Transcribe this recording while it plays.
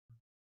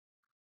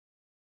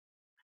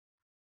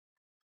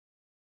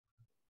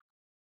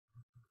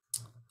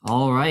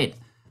All right.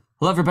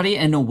 Hello, everybody,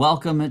 and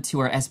welcome to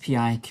our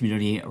SPI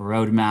Community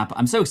Roadmap.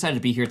 I'm so excited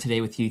to be here today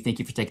with you. Thank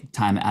you for taking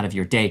time out of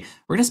your day.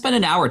 We're going to spend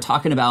an hour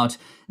talking about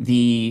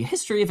the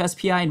history of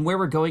SPI and where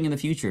we're going in the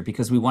future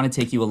because we want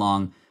to take you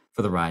along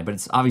for the ride. But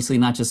it's obviously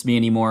not just me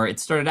anymore. It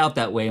started out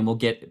that way, and we'll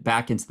get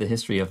back into the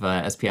history of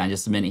SPI in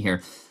just a minute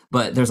here.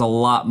 But there's a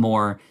lot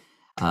more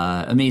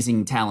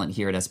amazing talent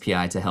here at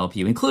SPI to help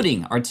you,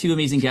 including our two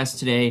amazing guests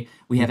today.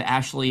 We have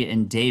Ashley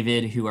and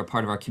David, who are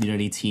part of our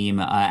community team.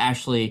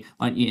 Ashley,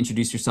 why don't you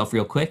introduce yourself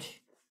real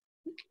quick?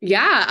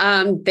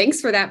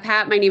 Thanks for that,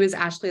 Pat. My name is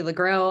Ashley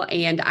LeGrill,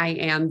 and I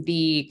am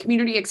the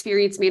Community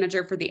Experience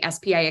Manager for the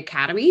SPI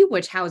Academy,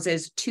 which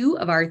houses two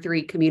of our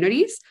three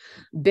communities.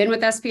 Been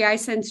with SPI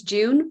since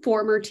June,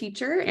 former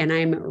teacher, and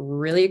I'm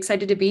really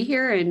excited to be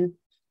here and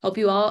help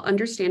you all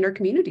understand our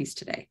communities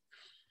today.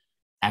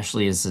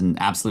 Ashley is an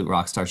absolute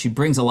rock star. She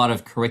brings a lot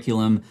of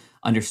curriculum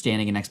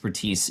understanding and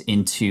expertise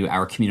into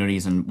our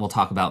communities, and we'll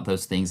talk about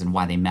those things and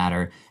why they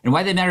matter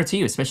to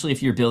you, especially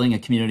if you're building a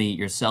community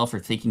yourself or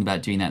thinking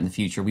about doing that in the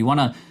future. We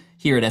want to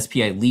here at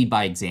SPI lead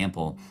by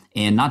example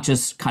and not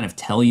just kind of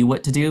tell you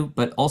what to do,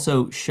 but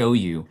also show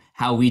you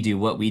how we do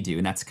what we do.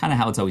 And that's kind of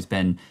how it's always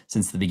been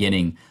since the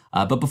beginning.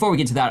 But before we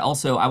get to that,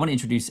 also, I want to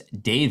introduce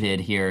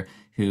David here,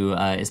 who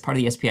is part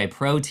of the SPI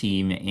Pro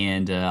team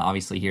and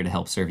obviously here to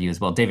help serve you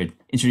as well. David,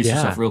 introduce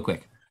yourself real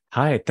quick.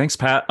 Hi, thanks,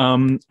 Pat.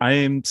 I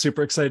am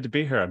super excited to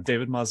be here. I'm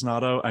David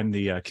Masnato. I'm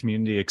the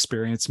Community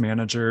Experience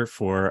Manager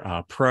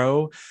for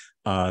Pro.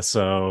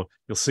 So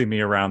you'll see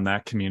me around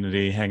that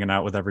community, hanging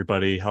out with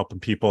everybody, helping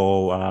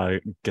people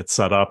get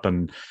set up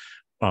and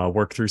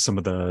work through some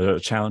of the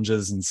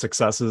challenges and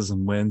successes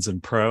and wins in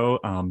Pro.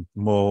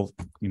 We'll,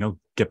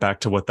 get back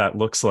to what that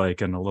looks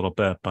like in a little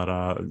bit,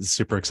 but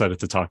super excited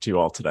to talk to you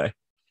all today.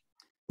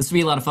 This will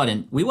be a lot of fun,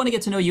 and we want to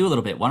get to know you a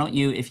little bit. Why don't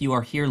you, if you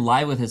are here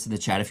live with us in the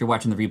chat, if you're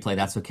watching the replay,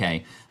 that's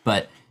okay.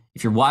 But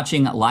if you're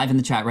watching live in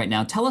the chat right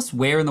now, tell us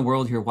where in the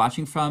world you're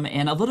watching from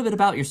and a little bit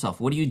about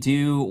yourself. What do you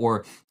do,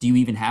 or do you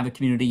even have a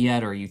community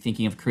yet, or are you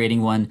thinking of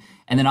creating one?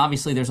 And then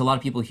obviously there's a lot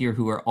of people here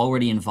who are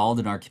already involved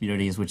in our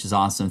communities, which is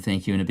awesome.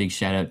 Thank you, and a big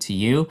shout out to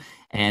you.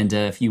 And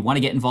if you want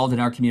to get involved in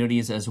our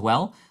communities as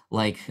well,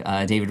 like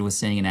David was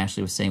saying and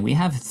Ashley was saying, we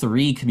have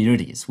three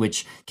communities,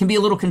 which can be a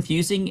little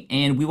confusing,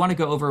 and we want to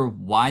go over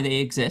why they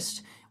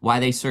exist, why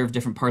they serve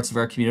different parts of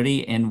our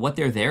community, and what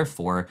they're there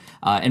for,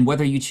 and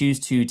whether you choose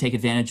to take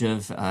advantage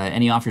of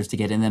any offers to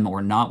get in them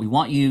or not. We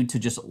want you to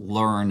just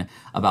learn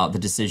about the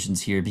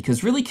decisions here,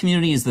 because really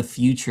community is the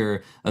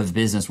future of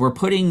business. We're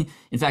putting,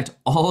 in fact,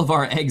 all of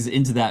our eggs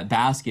into that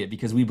basket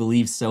because we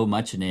believe so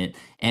much in it,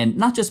 and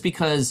not just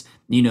because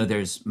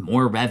there's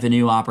more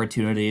revenue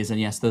opportunities, and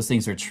yes, those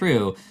things are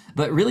true,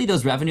 but really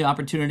those revenue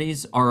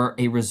opportunities are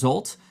a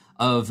result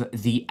of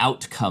the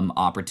outcome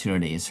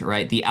opportunities,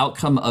 right? The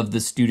outcome of the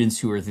students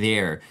who are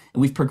there.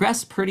 And we've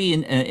progressed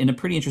in a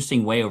pretty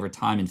interesting way over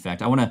time. In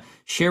fact, I want to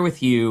share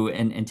with you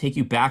and take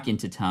you back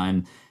into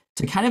time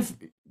to kind of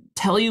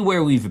tell you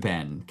where we've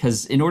been,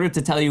 because in order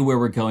to tell you where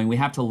we're going, we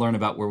have to learn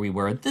about where we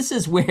were. This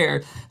is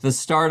where the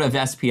start of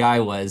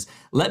SPI was.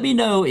 Let me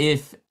know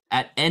if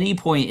at any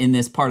point in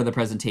this part of the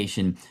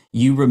presentation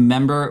you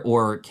remember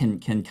or can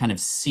kind of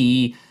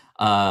see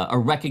a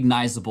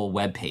recognizable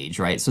web page,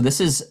 right? So this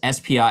is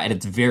SPI at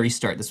its very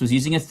start. This was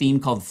using a theme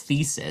called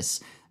Thesis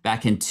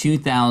back in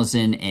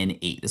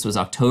 2008. This was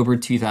October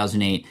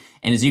 2008.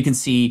 And as you can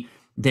see,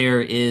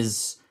 there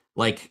is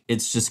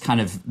it's just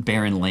kind of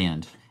barren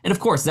land. And of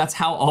course, that's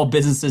how all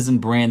businesses and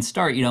brands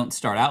start. You don't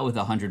start out with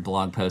 100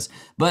 blog posts,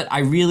 but I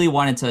really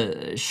wanted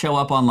to show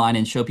up online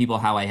and show people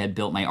how I had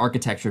built my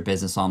architecture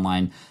business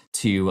online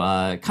to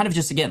kind of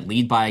just, again,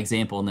 lead by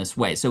example in this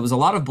way. So it was a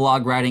lot of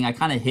blog writing. I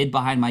kind of hid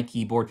behind my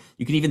keyboard.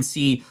 You can even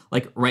see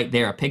right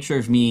there, a picture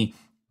of me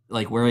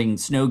wearing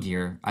snow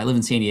gear. I live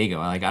in San Diego.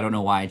 I don't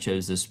know why I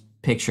chose this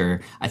picture.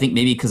 I think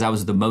maybe because I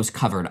was the most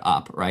covered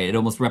up, right? It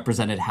almost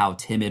represented how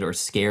timid or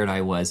scared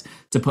I was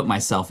to put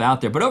myself out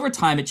there. But over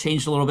time, it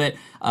changed a little bit.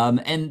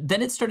 And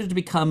then it started to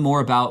become more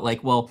about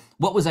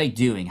what was I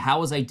doing? How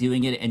was I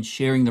doing it? And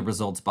sharing the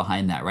results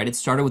behind that, right? It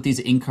started with these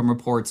income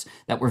reports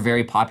that were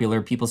very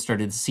popular. People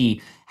started to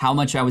see how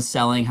much I was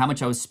selling, how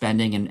much I was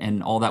spending,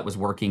 and all that was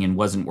working and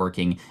wasn't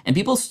working. And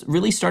people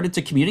really started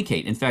to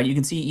communicate. In fact, you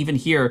can see even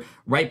here,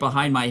 right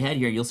behind my head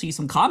here, you'll see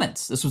some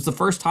comments. This was the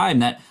first time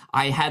that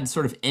I had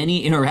sort of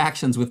any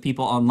interactions with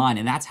people online.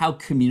 And that's how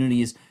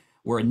communities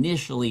were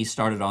initially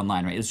started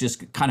online, right? It was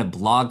just kind of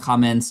blog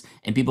comments,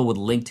 and people would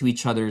link to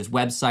each other's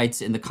websites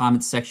in the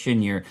comments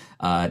section. Your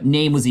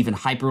name was even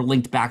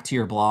hyperlinked back to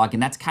your blog.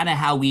 And that's kind of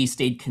how we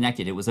stayed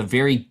connected. It was a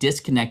very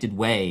disconnected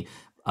way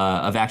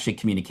of actually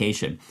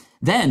communication.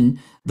 Then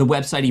the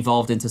website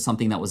evolved into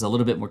something that was a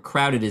little bit more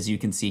crowded, as you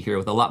can see here,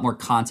 with a lot more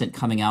content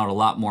coming out, a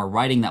lot more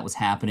writing that was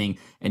happening.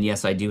 And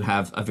yes, I do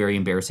have a very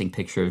embarrassing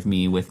picture of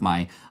me with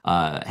my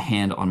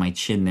hand on my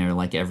chin there,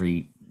 like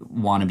every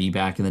wannabe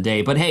back in the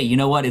day. But hey, you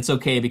know what? It's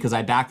okay, because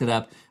I backed it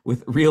up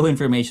with real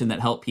information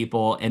that helped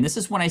people. And this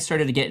is when I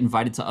started to get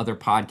invited to other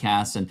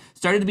podcasts and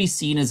started to be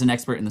seen as an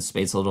expert in the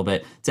space a little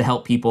bit to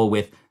help people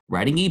with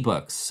writing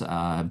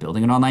ebooks,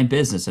 building an online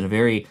business in a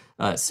very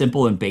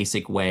simple and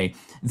basic way.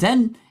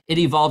 Then it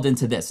evolved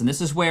into this. And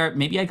this is where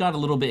maybe I got a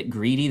little bit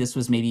greedy. This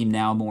was maybe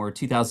now more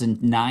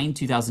 2009,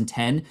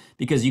 2010,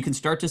 because you can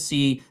start to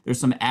see there's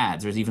some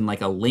ads. There's even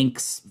like a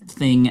links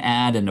thing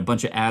ad and a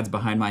bunch of ads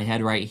behind my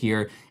head right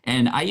here.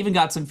 And I even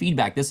got some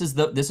feedback. This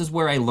is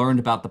where I learned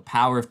about the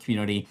power of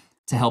community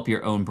to help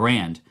your own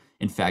brand.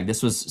 In fact,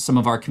 this was some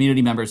of our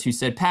community members who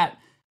said, Pat,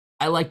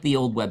 I like the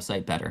old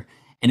website better.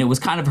 And it was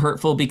kind of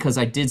hurtful because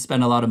I did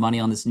spend a lot of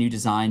money on this new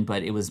design,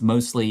 but it was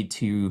mostly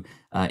to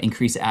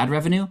increase ad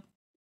revenue.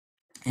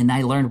 And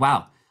I learned,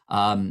 wow,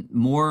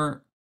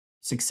 more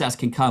success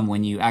can come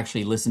when you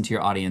actually listen to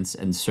your audience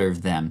and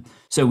serve them.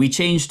 So we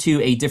changed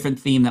to a different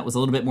theme that was a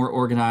little bit more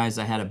organized.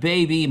 I had a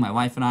baby, my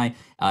wife and I,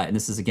 and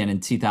this is again in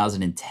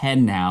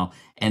 2010 now.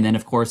 And then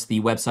of course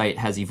the website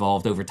has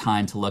evolved over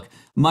time to look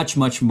much,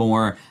 much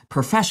more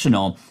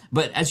professional.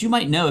 But as you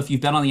might know, if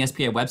you've been on the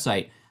SPI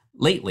website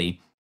lately,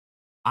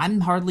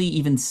 I'm hardly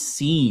even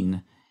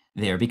seen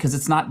there because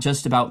it's not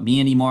just about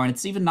me anymore. And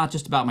it's even not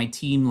just about my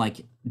team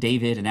like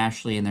David and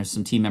Ashley, and there's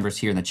some team members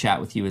here in the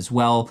chat with you as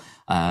well.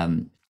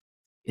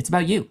 It's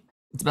about you.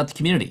 It's about the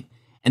community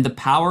and the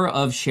power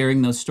of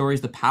sharing those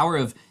stories, the power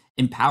of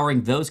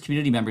empowering those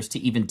community members to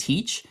even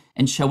teach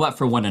and show up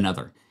for one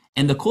another.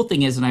 And the cool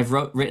thing is, and I've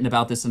written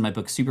about this in my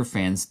book,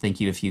 Superfans,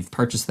 thank you if you've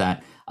purchased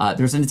that,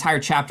 there's an entire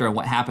chapter on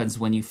what happens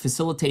when you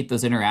facilitate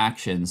those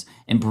interactions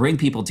and bring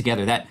people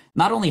together. That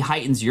not only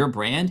heightens your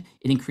brand,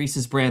 it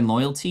increases brand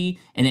loyalty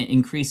and it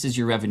increases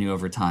your revenue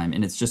over time.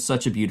 And it's just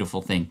such a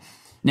beautiful thing.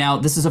 Now,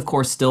 this is, of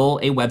course, still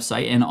a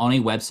website, and on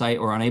a website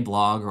or on a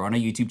blog or on a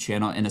YouTube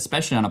channel, and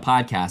especially on a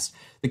podcast,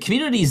 the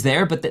community is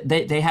there, but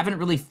they haven't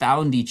really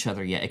found each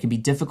other yet. It can be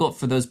difficult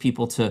for those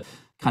people to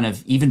kind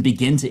of even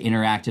begin to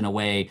interact in a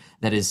way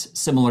that is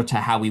similar to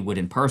how we would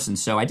in person.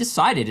 So I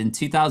decided in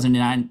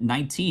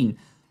 2019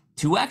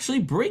 to actually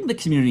bring the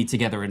community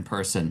together in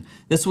person.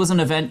 This was an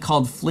event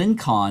called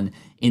FlynnCon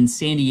in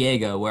San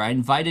Diego, where I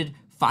invited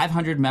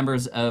 500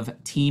 members of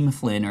Team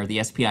Flynn, or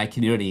the SPI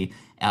community,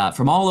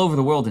 from all over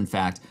the world, in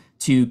fact,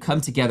 to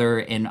come together.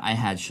 And I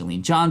had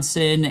Shalene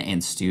Johnson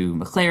and Stu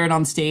McLaren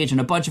on stage and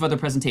a bunch of other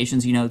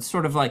presentations. You know, it's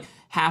sort of like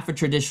half a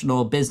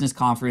traditional business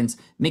conference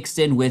mixed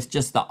in with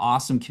just the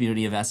awesome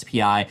community of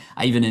SPI.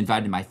 I even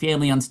invited my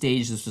family on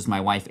stage. This was my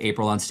wife,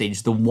 April, on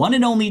stage, the one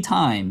and only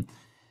time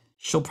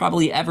she'll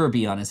probably ever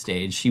be on a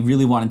stage. She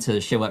really wanted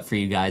to show up for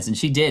you guys, and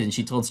she did. And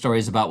she told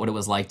stories about what it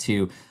was like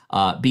to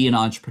be an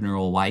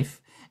entrepreneurial wife,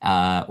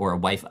 or a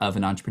wife of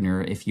an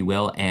entrepreneur, if you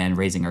will, and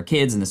raising our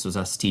kids. And this was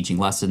us teaching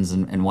lessons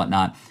and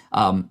whatnot.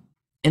 And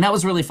that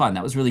was really fun.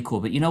 That was really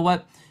cool. But you know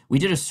what? We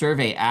did a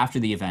survey after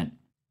the event,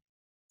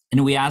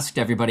 and we asked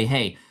everybody,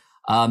 hey,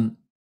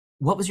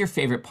 what was your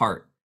favorite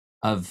part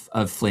of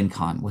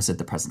FlynnCon? Was it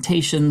the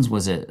presentations?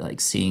 Was it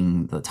like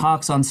seeing the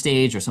talks on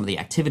stage or some of the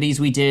activities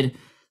we did?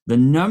 The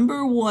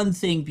number one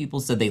thing people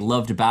said they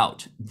loved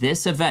about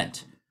this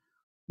event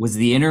was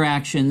the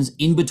interactions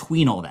in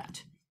between all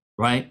that,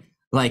 right?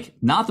 Like,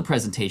 not the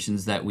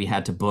presentations that we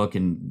had to book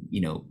and,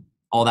 you know,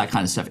 all that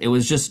kind of stuff. It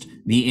was just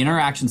the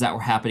interactions that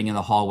were happening in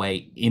the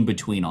hallway in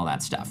between all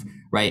that stuff,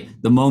 right?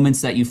 The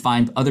moments that you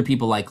find other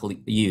people like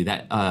you,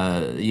 that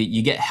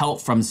you get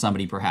help from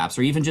somebody perhaps,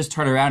 or even just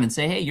turn around and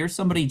say, hey, you're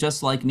somebody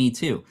just like me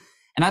too.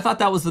 And I thought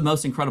that was the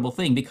most incredible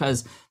thing,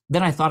 because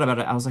then I thought about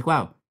it. I was like,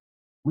 wow,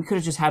 we could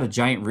have just had a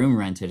giant room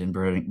rented and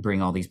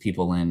bring all these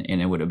people in,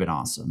 and it would have been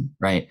awesome,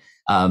 right?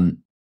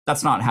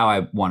 That's not how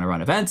I want to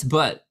run events,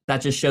 but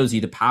that just shows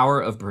you the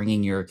power of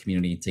bringing your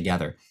community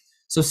together.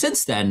 So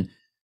since then,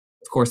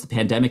 of course, the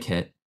pandemic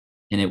hit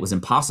and it was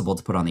impossible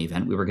to put on the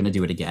event. We were going to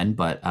do it again,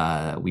 but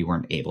we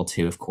weren't able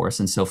to, of course.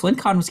 And so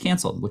FlynnCon was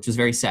canceled, which was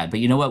very sad.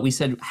 But you know what? We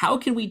said, how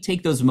can we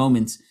take those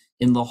moments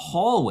in the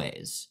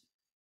hallways,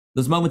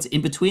 those moments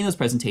in between those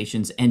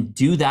presentations, and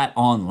do that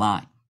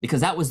online?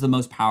 Because that was the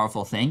most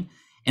powerful thing.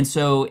 And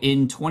so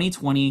in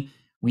 2020,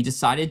 we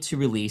decided to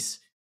release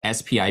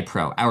SPI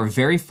Pro, our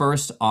very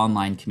first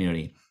online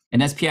community.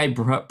 And SPI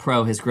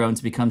Pro has grown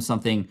to become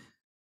something,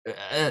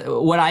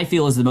 what I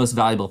feel is the most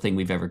valuable thing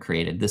we've ever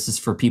created. This is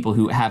for people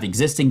who have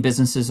existing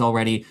businesses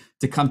already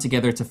to come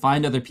together, to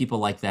find other people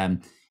like them.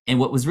 And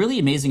what was really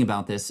amazing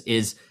about this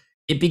is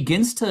it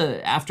begins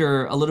to,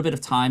 after a little bit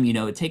of time, you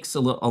know, it takes a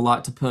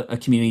lot to put a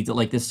community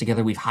like this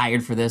together. We've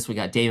hired for this. We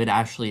got David,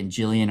 Ashley, and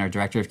Jillian, our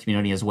director of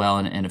community as well,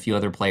 and a few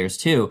other players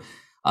too.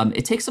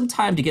 It takes some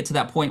time to get to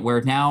that point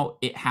where now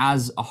it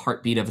has a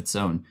heartbeat of its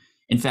own.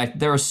 In fact,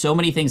 there are so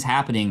many things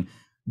happening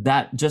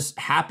that just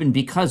happened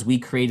because we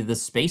created the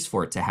space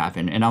for it to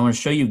happen. And I want to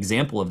show you an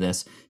example of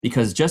this,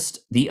 because just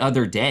the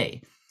other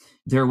day,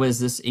 there was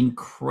this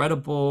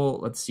incredible,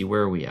 let's see,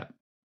 where are we at?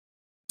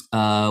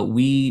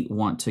 We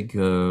want to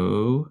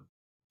go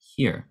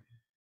here.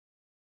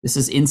 This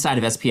is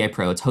inside of SPI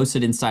Pro. It's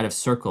hosted inside of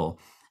Circle.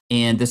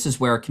 And this is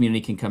where our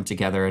community can come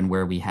together and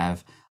where we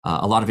have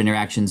a lot of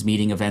interactions,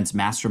 meeting events,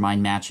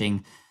 mastermind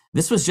matching.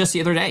 This was just the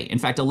other day. In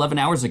fact, 11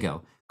 hours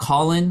ago,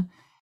 Colin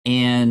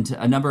and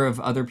a number of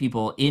other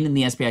people in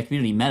the SPI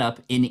community met up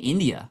in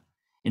India,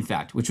 in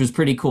fact, which was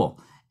pretty cool.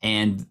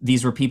 And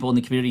these were people in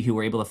the community who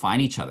were able to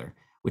find each other,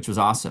 which was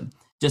awesome.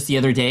 Just the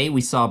other day,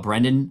 we saw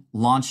Brendan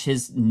launch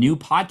his new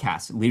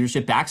podcast,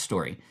 Leadership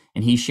Backstory,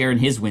 and he's sharing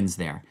his wins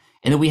there.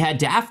 And then we had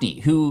Daphne,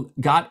 who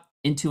got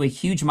into a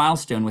huge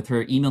milestone with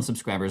her email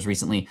subscribers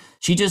recently.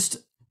 She just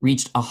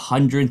reached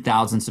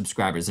 100,000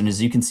 subscribers. And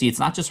as you can see, it's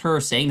not just her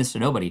saying this to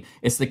nobody.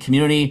 It's the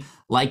community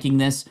liking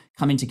this,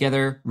 coming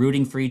together,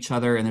 rooting for each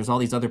other. And there's all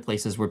these other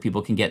places where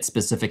people can get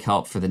specific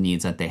help for the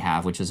needs that they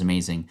have, which is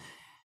amazing.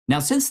 Now,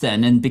 since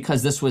then, and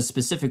because this was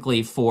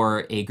specifically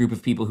for a group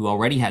of people who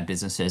already had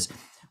businesses,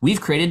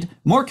 we've created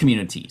more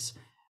communities,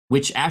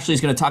 which Ashley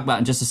is going to talk about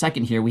in just a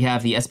second here. We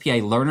have the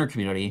SPI Learner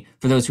community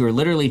for those who are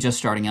literally just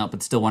starting out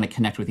but still want to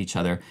connect with each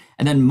other.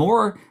 And then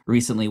more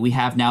recently, we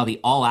have now the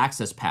All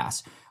Access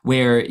Pass,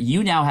 where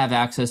you now have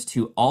access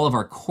to all of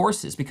our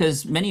courses,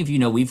 because many of you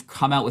know we've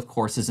come out with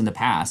courses in the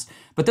past,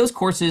 but those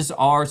courses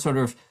are sort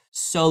of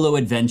solo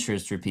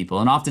adventures for people.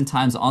 And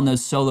oftentimes on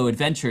those solo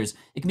adventures,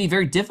 it can be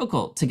very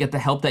difficult to get the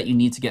help that you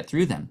need to get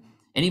through them.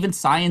 And even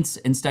science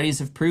and studies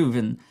have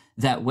proven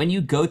that when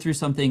you go through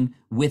something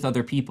with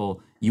other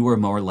people, you are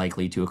more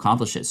likely to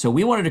accomplish it. So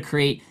we wanted to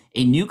create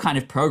a new kind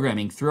of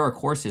programming through our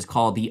courses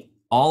called the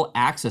All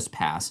Access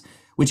Pass,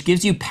 which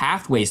gives you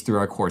pathways through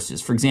our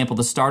courses. For example,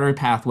 the starter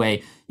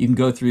pathway, you can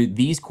go through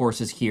these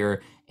courses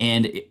here.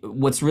 And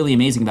what's really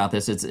amazing about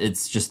this,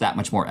 it's just that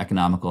much more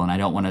economical. And I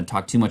don't want to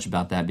talk too much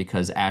about that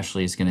because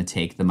Ashley is going to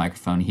take the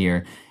microphone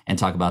here and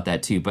talk about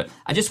that too. But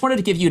I just wanted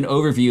to give you an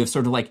overview of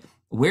sort of like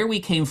where we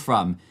came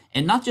from,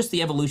 and not just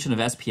the evolution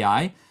of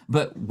SPI,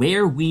 but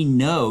where we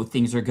know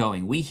things are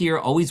going. We here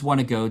always want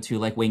to go to,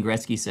 like Wayne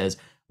Gretzky says,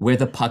 where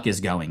the puck is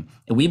going.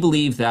 And we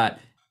believe that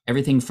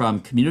everything from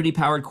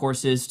community-powered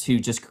courses to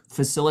just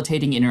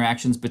facilitating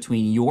interactions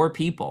between your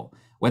people,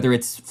 whether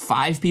it's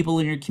 5 people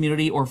in your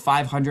community or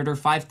 500 or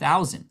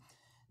 5,000,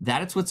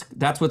 that's what's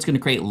going to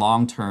create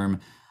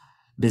long-term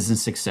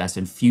business success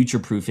and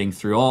future-proofing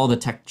through all the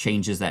tech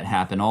changes that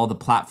happen, all the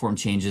platform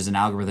changes and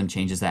algorithm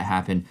changes that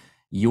happen.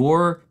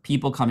 Your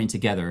people coming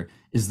together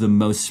is the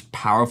most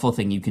powerful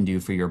thing you can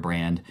do for your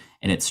brand.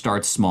 And it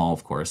starts small,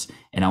 of course.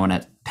 And I want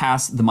to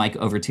pass the mic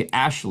over to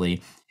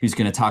Ashley, who's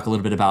going to talk a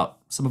little bit about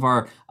some of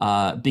our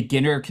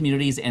beginner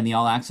communities and the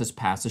All Access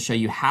Pass to show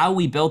you how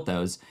we built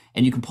those.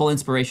 And you can pull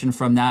inspiration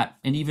from that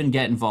and even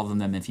get involved in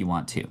them if you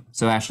want to.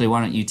 So Ashley, why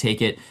don't you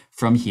take it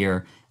from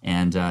here?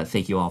 And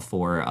thank you all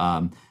for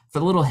the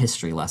little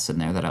history lesson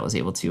there that I was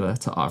able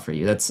to offer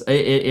you. It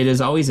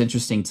is always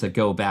interesting to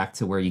go back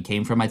to where you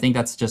came from. I think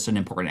that's just an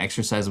important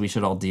exercise we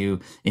should all do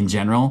in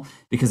general,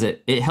 because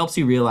it helps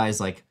you realize,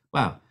 like,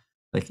 wow,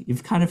 like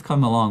you've kind of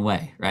come a long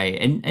way, right?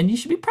 And you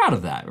should be proud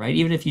of that, right?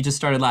 Even if you just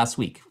started last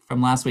week.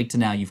 From last week to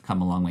now, you've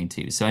come a long way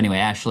too. So anyway,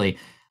 Ashley,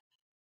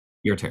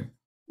 your turn.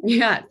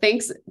 Yeah,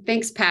 thanks,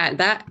 Pat.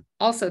 That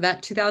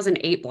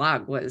 2008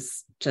 blog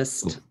was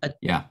just a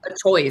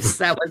choice.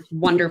 That was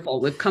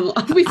wonderful. We've come a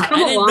long way. I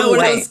didn't know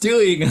what I was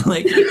doing.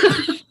 Like,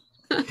 and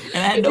I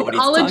had nobody.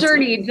 It's all a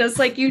journey, just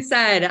like you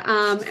said.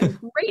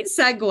 Great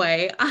segue.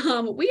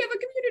 We have a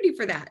community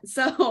for that.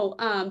 So,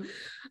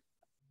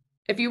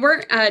 if you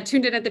weren't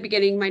tuned in at the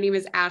beginning, my name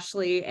is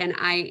Ashley, and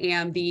I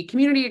am the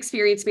Community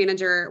Experience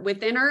Manager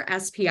within our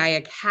SPI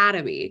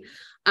Academy.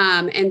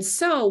 And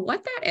so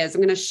what that is,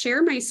 I'm going to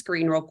share my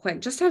screen real quick,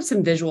 just to have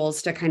some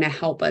visuals to kind of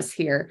help us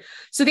here.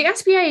 So the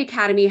SPI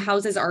Academy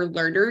houses our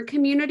learner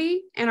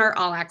community and our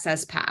All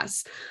Access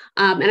Pass.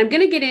 And I'm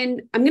going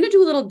to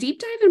do a little deep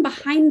dive in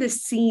behind the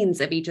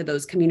scenes of each of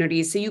those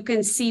communities so you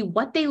can see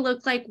what they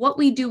look like, what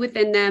we do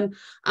within them.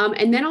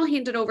 And then I'll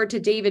hand it over to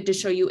David to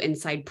show you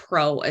Inside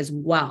Pro as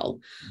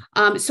well.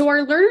 So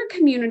our learner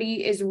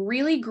community is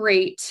really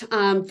great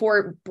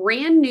for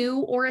brand new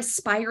or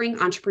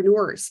aspiring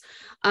entrepreneurs.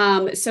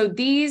 So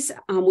these,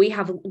 we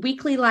have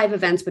weekly live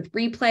events with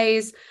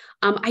replays.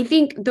 I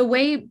think the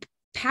way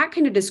Pat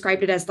kind of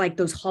described it as like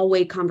those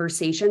hallway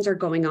conversations are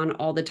going on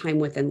all the time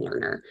within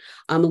Learner.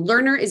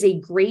 Learner is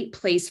a great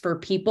place for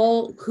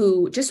people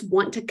who just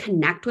want to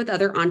connect with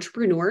other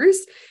entrepreneurs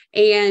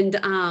and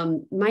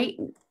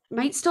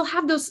might still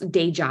have those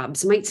day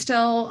jobs, might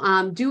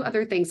still do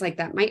other things like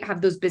that, might have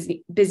those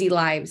busy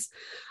lives.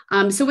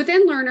 So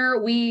within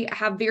Learner, we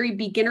have very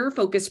beginner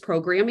focused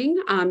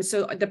programming.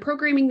 So the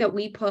programming that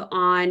we put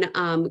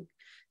on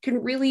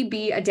can really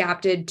be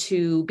adapted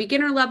to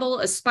beginner level,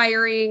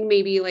 aspiring,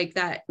 maybe like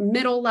that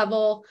middle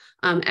level.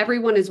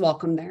 Everyone is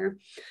welcome there.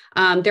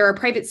 There are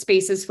private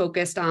spaces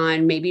focused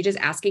on maybe just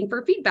asking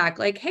for feedback,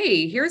 like,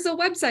 hey, here's a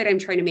website I'm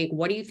trying to make.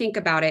 What do you think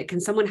about it? Can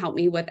someone help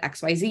me with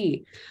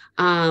XYZ?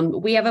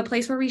 We have a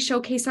place where we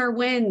showcase our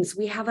wins.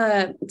 We have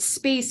a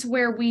space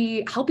where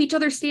we help each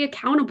other stay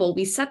accountable.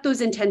 We set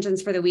those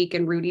intentions for the week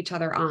and root each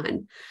other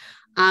on.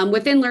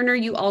 Within Learner,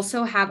 you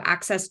also have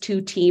access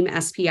to Team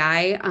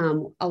SPI.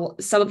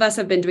 Some of us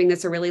have been doing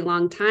this a really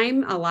long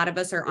time. A lot of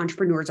us are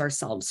entrepreneurs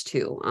ourselves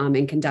too,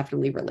 and can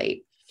definitely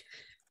relate.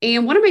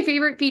 And one of my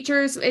favorite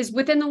features is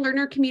within the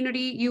Learner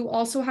community, you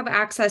also have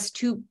access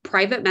to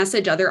private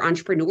message other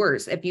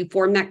entrepreneurs. If you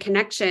form that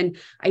connection,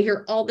 I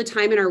hear all the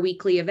time in our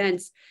weekly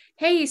events,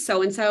 hey,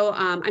 so-and-so,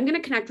 I'm going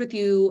to connect with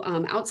you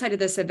outside of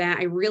this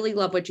event. I really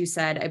love what you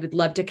said. I would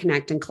love to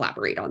connect and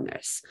collaborate on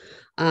this.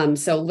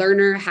 So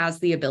learner has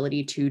the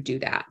ability to do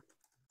that.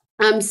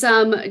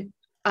 Some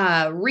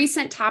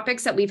recent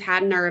topics that we've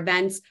had in our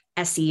events: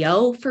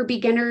 SEO for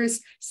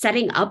beginners,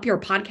 setting up your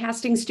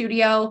podcasting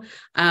studio.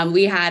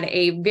 We had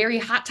a very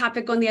hot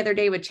topic on the other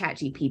day with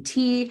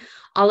ChatGPT,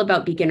 all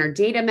about beginner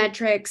data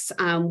metrics.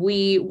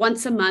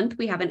 Once a month,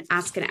 we have an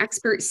Ask an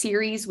Expert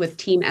series with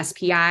Team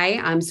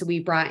SPI. So we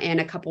brought in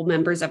a couple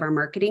members of our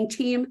marketing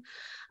team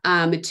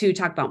to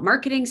talk about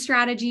marketing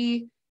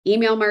strategy,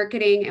 email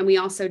marketing. And we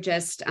also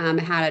just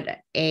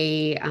had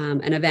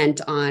an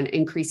event on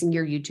increasing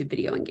your YouTube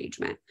video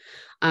engagement.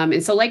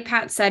 And so like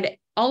Pat said,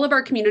 all of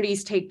our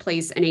communities take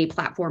place in a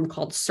platform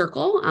called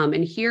Circle.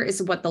 And here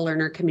is what the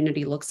learner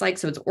community looks like.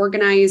 So it's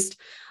organized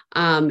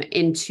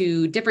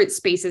into different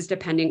spaces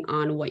depending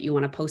on what you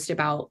want to post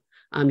about.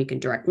 You can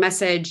direct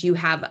message. You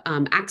have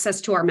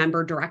access to our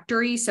member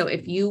directory. So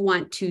if you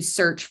want to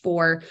search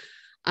for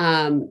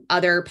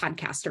other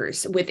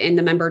podcasters within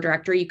the member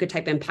directory, you could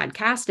type in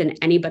podcast and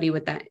anybody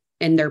with that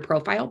in their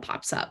profile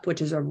pops up,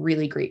 which is a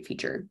really great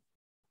feature.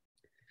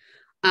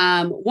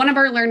 One of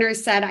our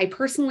learners said, I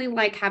personally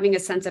like having a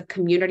sense of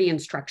community and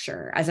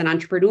structure. As an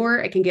entrepreneur,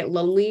 it can get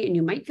lonely and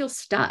you might feel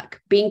stuck.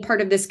 Being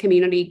part of this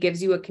community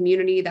gives you a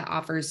community that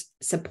offers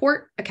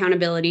support,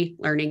 accountability,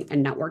 learning,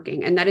 and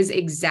networking. And that is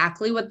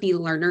exactly what the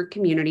learner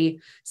community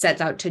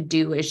sets out to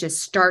do, is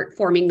just start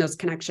forming those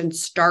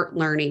connections, start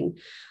learning,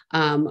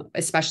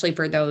 especially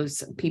for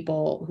those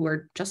people who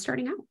are just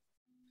starting out.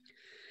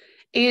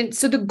 And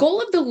so the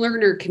goal of the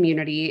learner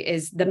community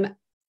is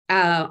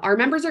our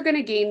members are going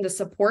to gain the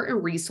support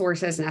and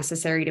resources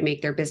necessary to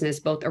make their business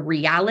both a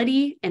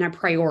reality and a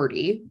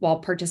priority, while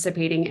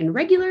participating in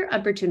regular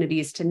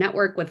opportunities to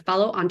network with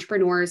fellow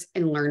entrepreneurs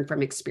and learn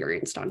from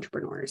experienced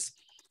entrepreneurs.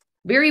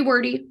 Very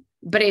wordy,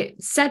 but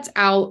it sets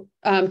out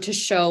to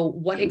show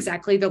what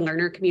exactly the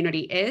learner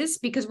community is,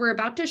 because we're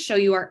about to show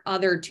you our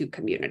other two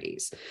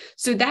communities.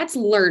 So that's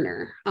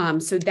learner.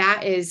 So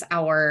that is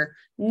our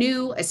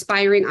new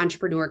aspiring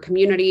entrepreneur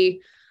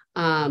community.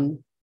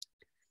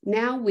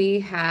 Now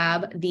we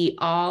have the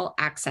All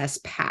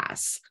Access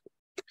Pass.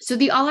 So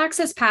the All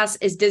Access Pass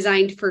is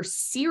designed for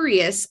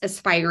serious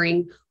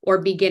aspiring or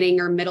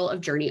beginning or middle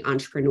of journey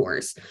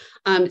entrepreneurs.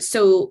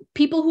 So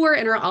people who are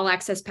in our All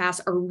Access Pass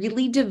are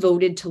really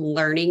devoted to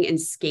learning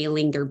and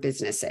scaling their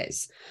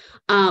businesses.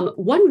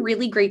 One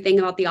really great thing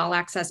about the All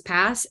Access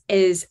Pass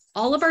is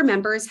all of our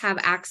members have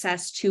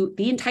access to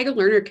the entire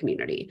learner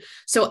community.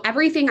 So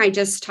everything I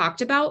just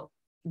talked about,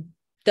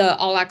 the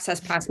All Access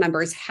Pass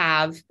members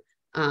have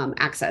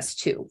access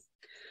to.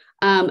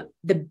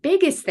 The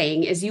biggest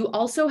thing is you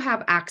also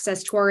have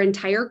access to our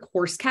entire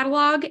course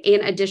catalog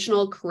and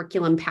additional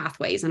curriculum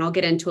pathways. And I'll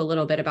get into a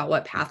little bit about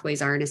what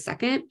pathways are in a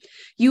second.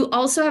 You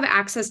also have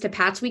access to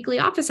Pat's weekly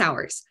office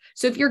hours.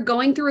 So if you're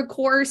going through a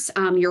course,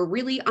 you're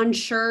really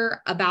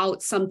unsure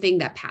about something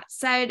that Pat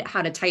said,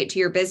 how to tie it to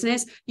your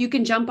business, you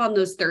can jump on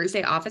those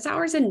Thursday office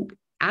hours and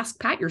ask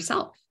Pat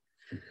yourself.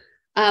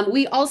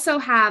 We also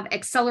have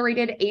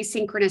accelerated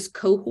asynchronous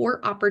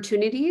cohort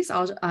opportunities.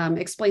 I'll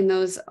explain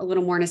those a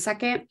little more in a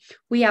second.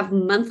 We have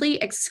monthly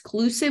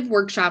exclusive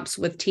workshops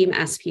with Team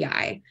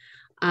SPI.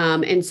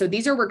 And so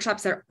these are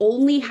workshops that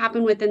only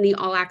happen within the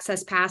All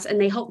Access Pass, and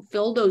they help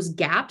fill those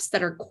gaps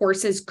that our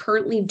courses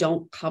currently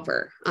don't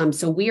cover.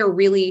 So we are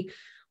really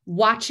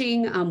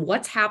watching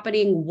what's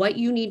happening, what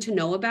you need to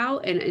know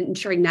about, and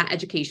ensuring that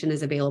education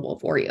is available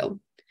for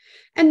you.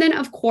 And then,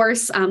 of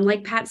course,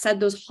 like Pat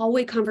said, those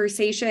hallway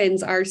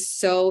conversations are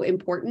so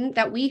important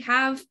that we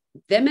have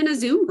them in a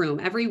Zoom room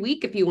every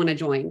week if you want to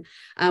join.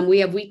 We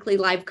have weekly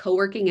live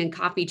co-working and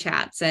coffee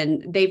chats,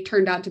 and they've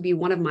turned out to be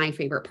one of my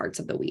favorite parts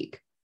of the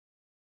week.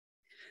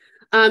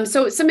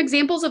 So some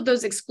examples of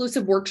those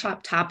exclusive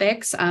workshop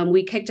topics,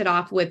 we kicked it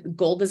off with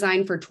goal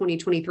design for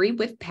 2023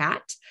 with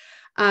Pat.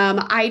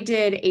 I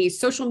did a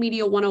social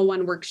media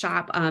 101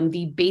 workshop,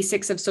 the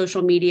basics of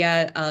social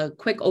media, a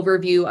quick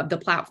overview of the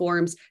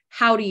platforms,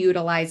 how to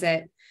utilize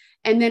it.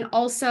 And then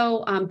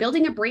also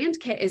building a brand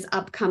kit is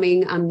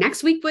upcoming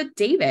next week with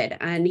David.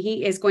 And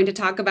he is going to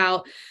talk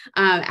about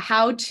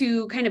how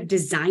to kind of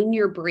design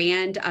your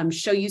brand,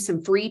 show you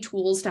some free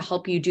tools to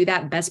help you do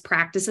that, best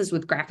practices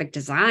with graphic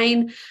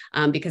design,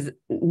 because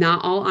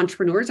not all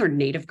entrepreneurs are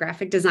native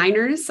graphic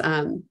designers.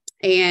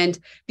 And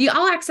the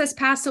All Access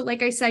Pass, so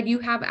like I said, you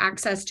have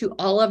access to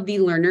all of the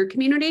learner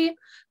community,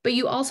 but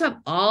you also have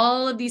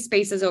all of these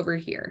spaces over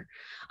here.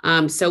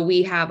 So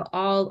we have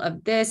all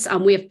of this.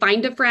 We have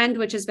Find a Friend,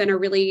 which has been a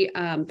really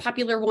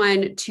popular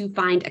one to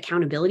find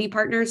accountability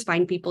partners,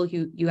 find people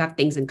who you have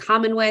things in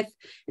common with.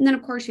 And then,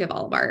 of course, you have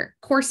all of our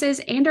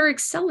courses and our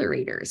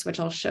accelerators, which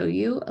I'll show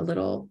you a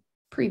little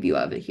preview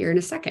of it here in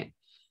a second.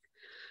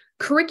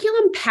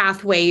 Curriculum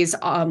pathways.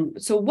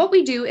 So what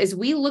we do is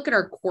we look at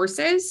our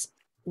courses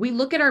we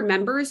look at our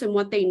members and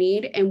what they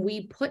need, and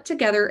we put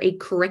together a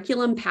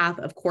curriculum path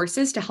of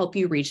courses to help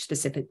you reach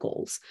specific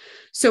goals.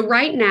 So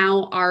right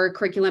now, our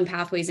curriculum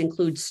pathways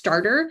include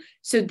starter.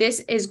 So this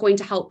is going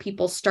to help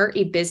people start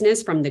a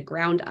business from the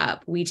ground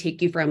up. We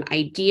take you from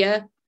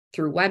idea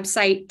through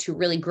website to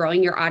really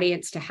growing your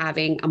audience to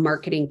having a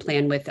marketing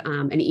plan with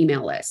an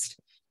email list.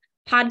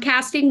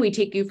 Podcasting, we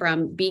take you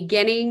from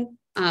beginning,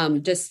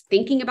 just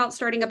thinking about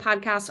starting a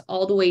podcast,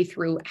 all the way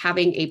through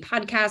having a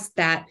podcast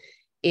that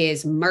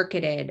is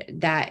marketed,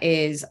 that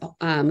is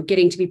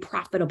getting to be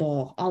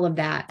profitable, all of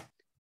that.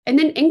 And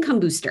then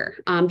income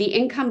booster. The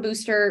income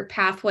booster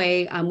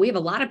pathway, we have a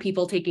lot of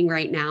people taking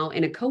right now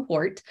in a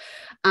cohort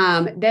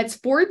that's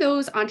for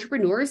those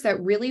entrepreneurs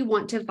that really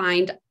want to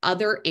find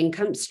other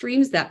income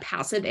streams, that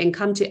passive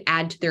income to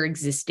add to their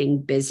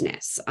existing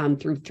business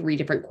through 3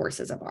 different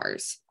courses of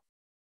ours.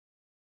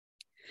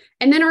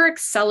 And then our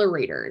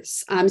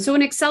accelerators. So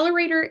an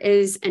accelerator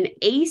is an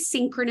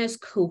asynchronous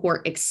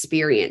cohort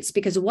experience,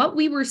 because what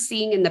we were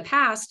seeing in the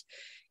past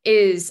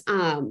is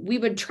we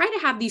would try to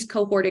have these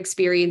cohort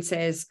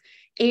experiences,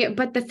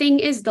 but the thing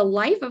is, the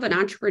life of an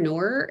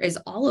entrepreneur is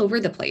all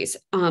over the place.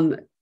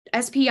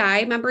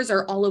 SPI members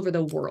are all over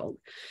the world.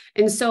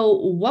 And so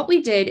what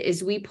we did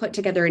is we put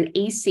together an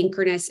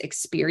asynchronous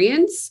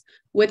experience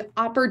with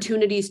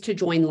opportunities to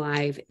join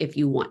live if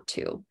you want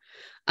to.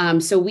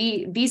 So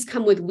these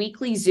come with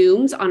weekly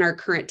Zooms on our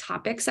current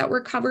topics that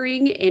we're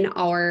covering in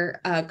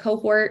our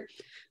cohort.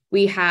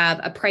 We have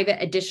a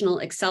private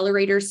additional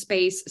accelerator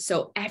space.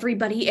 So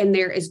everybody in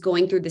there is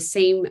going through the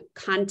same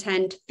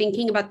content,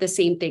 thinking about the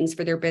same things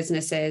for their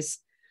businesses.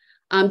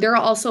 There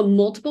are also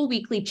multiple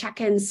weekly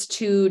check-ins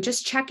to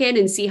just check in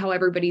and see how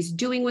everybody's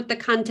doing with the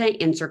content,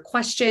 answer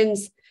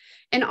questions,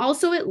 and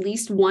also at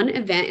least one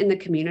event in the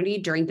community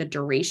during the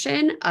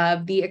duration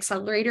of the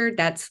accelerator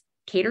that's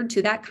catered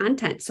to that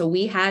content. So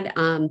we had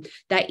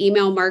that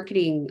email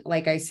marketing,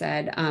 like I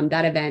said,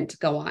 that event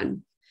go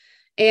on.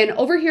 And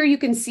over here, you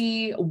can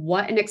see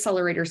what an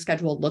accelerator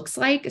schedule looks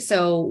like.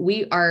 So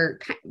we are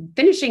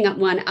finishing up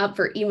one up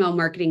for email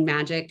marketing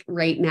magic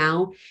right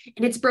now.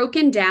 And it's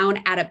broken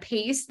down at a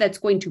pace that's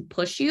going to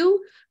push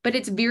you, but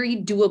it's very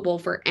doable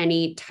for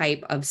any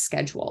type of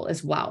schedule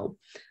as well.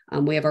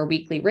 We have our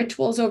weekly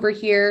rituals over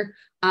here.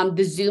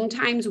 The Zoom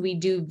times we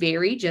do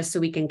vary just so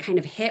we can kind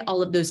of hit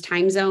all of those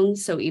time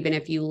zones. So even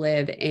if you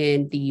live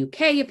in the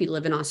UK, if you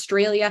live in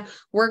Australia,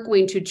 we're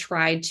going to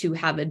try to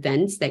have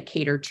events that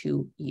cater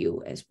to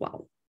you as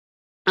well.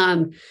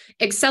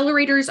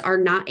 Accelerators are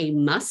not a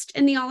must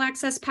in the All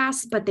Access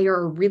Pass, but they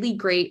are a really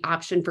great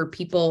option for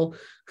people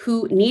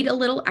who need a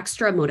little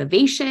extra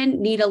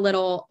motivation, need a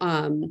little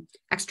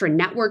extra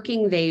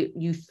networking.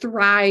 You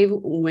thrive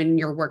when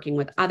you're working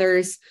with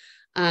others.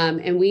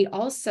 And we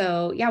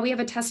also, we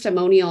have a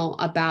testimonial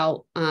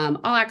about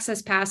All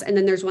Access Pass, and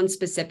then there's one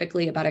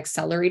specifically about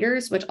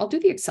accelerators, which I'll do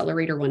the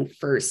accelerator one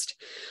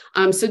first.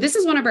 So this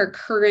is one of our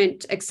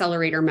current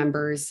accelerator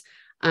members.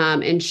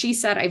 And she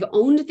said, I've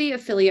owned the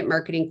affiliate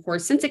marketing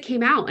course since it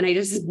came out, and I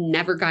just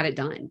never got it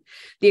done.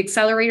 The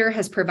accelerator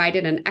has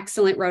provided an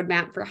excellent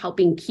roadmap for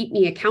helping keep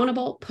me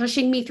accountable,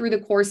 pushing me through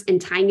the course,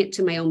 and tying it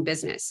to my own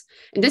business.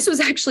 And this was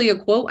actually a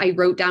quote I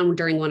wrote down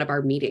during one of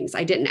our meetings.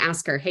 I didn't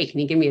ask her, hey,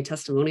 can you give me a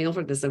testimonial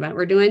for this event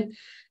we're doing?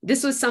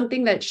 This was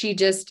something that she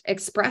just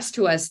expressed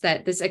to us,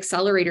 that this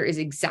accelerator is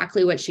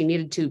exactly what she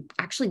needed to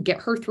actually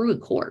get her through a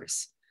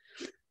course.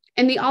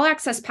 And the All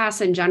Access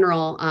Pass in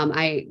general,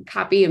 I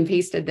copy and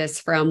pasted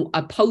this from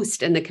a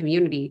post in the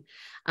community.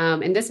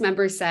 And this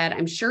member said,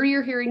 I'm sure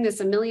you're hearing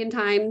this a million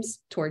times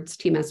towards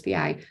Team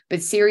SPI,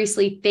 but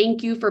seriously,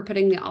 thank you for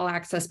putting the All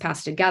Access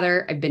Pass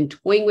together. I've been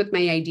toying with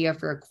my idea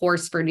for a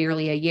course for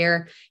nearly a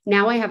year.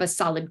 Now I have a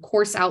solid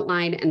course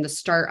outline and the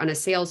start on a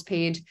sales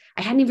page.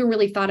 I hadn't even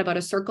really thought about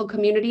a circle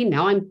community.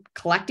 Now I'm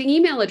collecting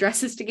email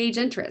addresses to gauge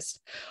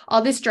interest.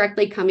 All this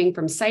directly coming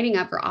from signing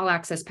up for All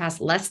Access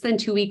Pass less than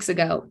 2 weeks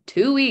ago.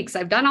 2 weeks.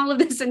 I've done all of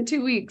this in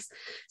 2 weeks.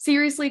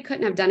 Seriously,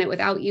 couldn't have done it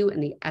without you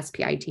and the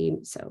SPI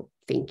team. So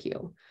thank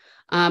you.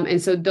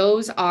 And so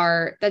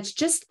that's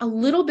just a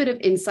little bit of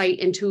insight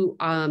into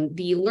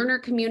the learner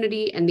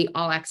community and the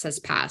All Access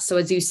Pass. So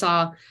as you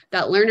saw,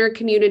 that learner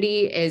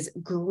community is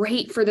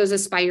great for those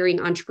aspiring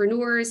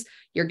entrepreneurs.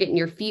 You're getting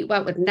your feet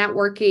wet with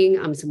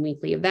networking, some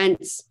weekly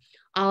events.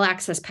 All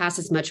Access Pass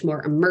is much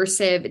more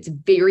immersive. It's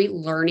very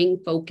learning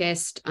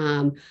focused.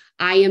 I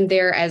am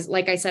there as,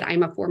 like I said,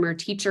 I'm a former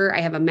teacher. I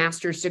have a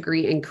master's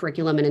degree in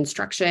curriculum and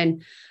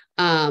instruction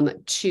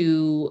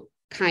to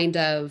kind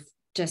of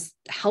just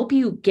help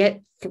you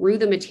get through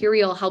the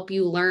material, help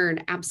you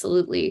learn.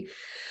 Absolutely.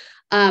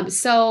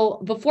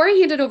 So before I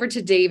hand it over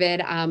to David,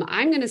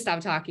 I'm going to stop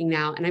talking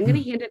now, and I'm going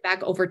to hand it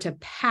back over to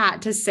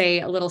Pat to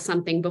say a little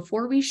something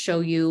before we show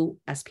you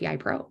SPI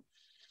Pro.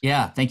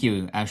 Yeah, thank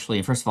you, Ashley.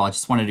 And first of all, I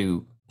just wanted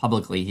to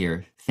publicly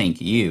here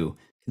thank you.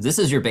 This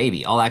is your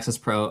baby, All Access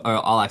Pro, or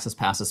All Access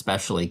Pass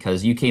especially,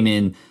 because you came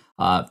in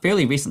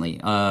fairly recently.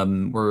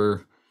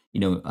 We're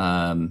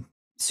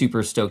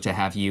super stoked to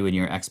have you and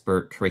your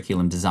expert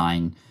curriculum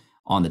design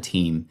on the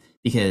team,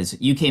 because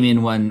you came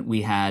in when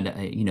we had,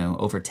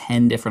 over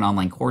 10 different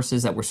online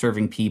courses that were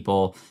serving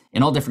people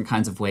in all different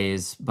kinds of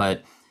ways.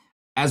 But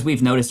as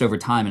we've noticed over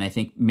time, and I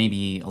think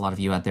maybe a lot of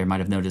you out there might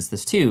have noticed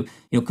this too,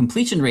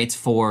 completion rates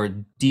for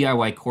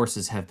DIY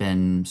courses have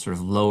been sort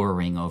of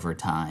lowering over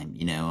time.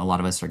 A lot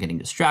of us are getting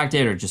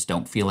distracted or just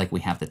don't feel like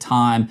we have the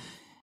time.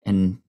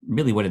 And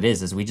really what it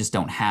is we just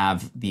don't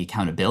have the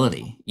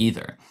accountability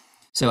either.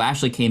 So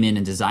Ashley came in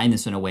and designed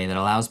this in a way that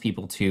allows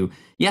people to,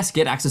 yes,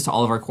 get access to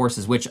all of our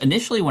courses, which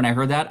initially when I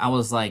heard that, I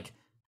was like,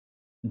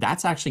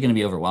 that's actually going to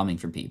be overwhelming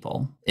for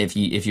people. If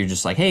you're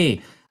just like,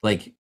 hey,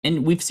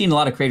 and we've seen a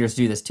lot of creators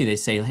do this too. They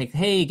say like,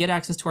 hey, get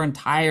access to our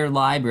entire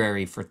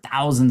library for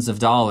thousands of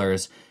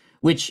dollars,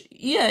 which,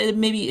 yeah, it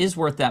maybe is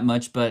worth that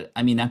much. But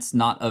I mean, that's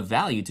not of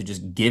value to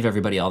just give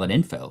everybody all that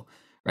info,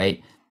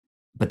 right?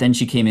 But then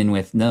she came in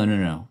with,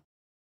 no.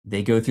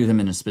 They go through them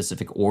in a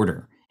specific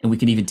order. And we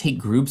can even take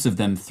groups of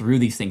them through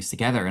these things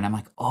together. And I'm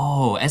like,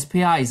 oh,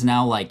 SPI is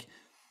now like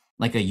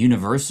a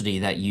university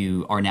that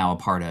you are now a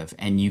part of.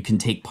 And you can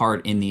take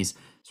part in these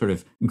sort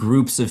of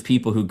groups of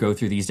people who go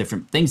through these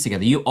different things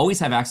together. You always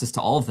have access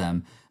to all of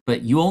them,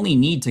 but you only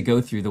need to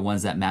go through the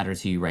ones that matter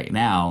to you right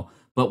now.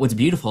 But what's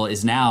beautiful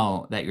is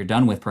now that you're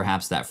done with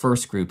perhaps that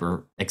first group,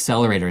 or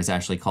accelerator is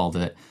actually called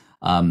it,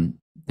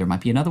 there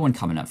might be another one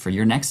coming up for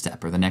your next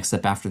step or the next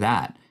step after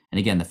that. And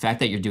again, the fact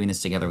that you're doing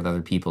this together with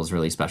other people is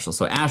really special.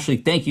 So Ashley,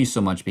 thank you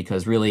so much,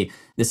 because really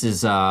this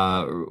is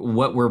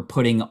what we're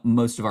putting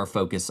most of our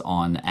focus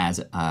on as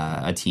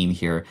a team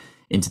here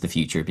into the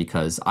future,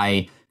 because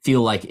I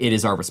feel like it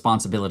is our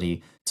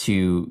responsibility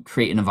to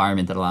create an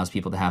environment that allows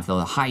people to have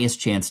the highest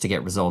chance to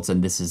get results.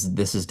 And this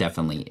is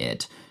definitely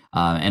it.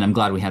 And I'm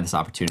glad we had this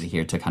opportunity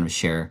here to kind of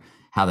share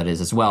how that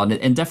is as well.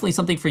 And definitely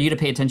something for you to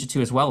pay attention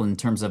to as well in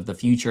terms of the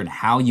future and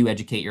how you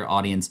educate your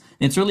audience.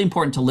 And it's really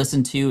important to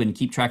listen to and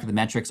keep track of the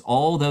metrics.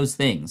 All those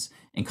things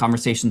and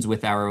conversations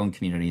with our own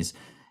communities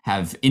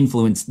have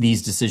influenced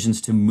these decisions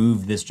to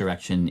move this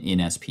direction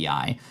in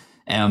SPI.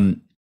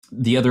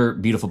 The other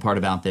beautiful part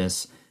about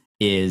this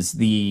is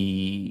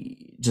the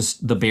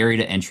barrier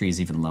to entry is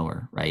even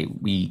lower, right?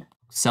 We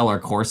sell our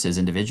courses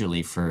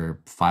individually for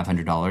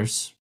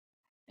 $500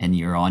 and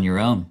you're on your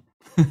own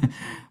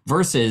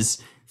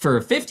versus for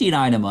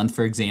 $59 a month,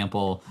 for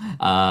example,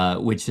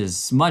 which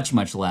is much,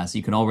 much less.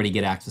 You can already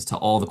get access to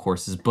all the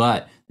courses,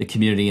 but the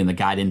community and the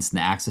guidance and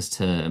the access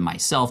to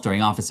myself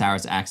during office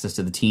hours, access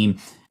to the team.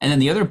 And then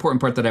the other important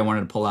part that I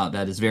wanted to pull out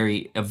that is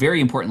a very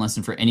important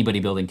lesson for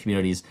anybody building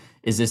communities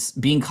is this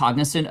being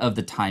cognizant of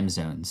the time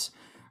zones,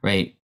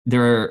 right?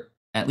 There,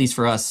 at least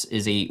for us,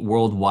 is a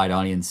worldwide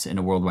audience and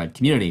a worldwide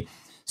community.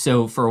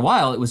 So for a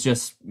while, it was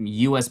just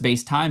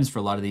US-based times for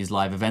a lot of these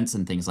live events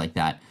and things like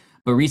that.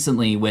 But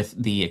recently with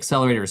the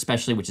accelerator,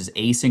 especially, which is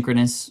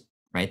asynchronous,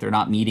 right? They're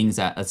not meetings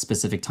at a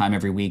specific time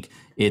every week.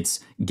 It's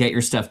get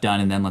your stuff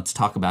done and then let's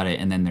talk about it.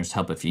 And then there's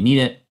help if you need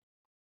it.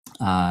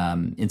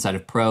 Inside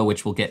of Pro,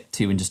 which we'll get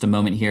to in just a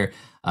moment here,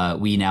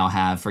 we now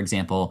have, for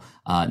example,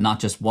 not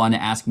just one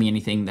Ask Me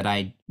Anything that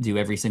I do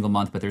every single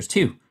month, but there's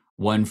two.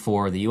 One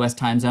for the US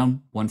time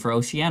zone, one for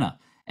Oceania.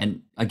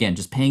 And again,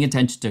 just paying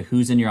attention to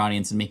who's in your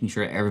audience and making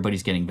sure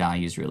everybody's getting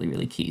value is really,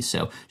 really key.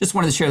 So just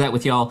wanted to share that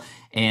with y'all.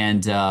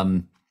 And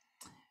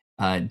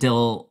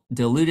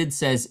Diluted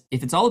says,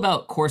 if it's all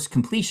about course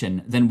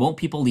completion, then won't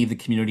people leave the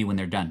community when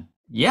they're done?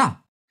 Yeah,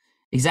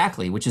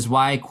 exactly. Which is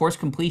why course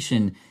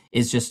completion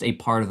is just a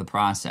part of the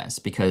process,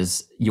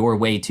 because your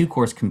way to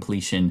course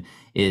completion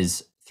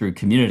is through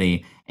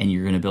community, and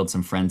you're going to build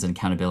some friends and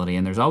accountability.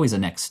 And there's always a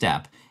next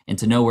step. And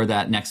to know where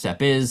that next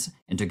step is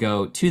and to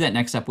go to that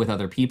next step with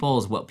other people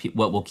is what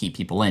will keep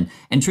people in.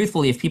 And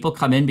truthfully, if people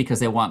come in because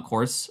they want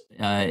course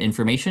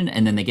information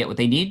and then they get what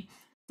they need,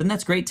 then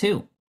that's great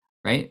too,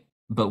 right?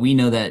 But we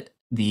know that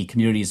the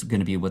community is going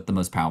to be what the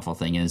most powerful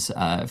thing is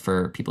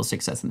for people's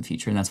success in the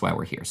future. And that's why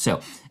we're here. So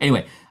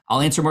anyway,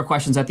 I'll answer more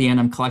questions at the end.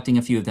 I'm collecting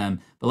a few of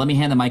them. But let me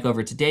hand the mic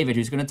over to David,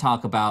 who's going to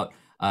talk about,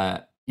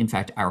 in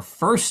fact, our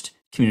first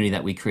community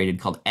that we created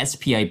called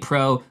SPI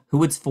Pro,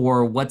 who it's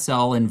for, what's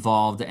all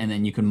involved, and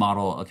then you can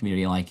model a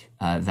community like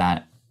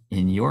that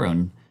in your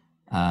own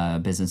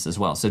business as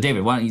well. So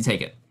David, why don't you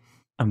take it?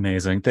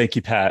 Amazing. Thank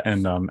you, Pat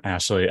and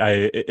Ashley.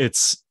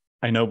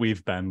 I know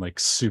we've been like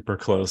super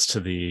close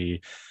to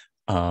the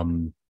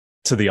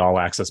All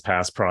Access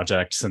Pass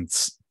project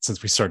since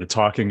we started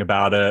talking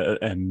about it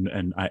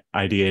and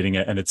ideating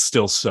it, and it's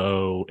still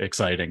so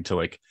exciting to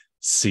like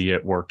see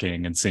it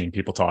working and seeing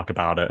people talk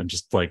about it, and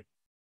just like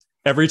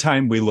every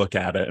time we look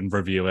at it and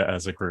review it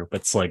as a group,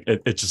 it's like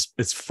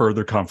it's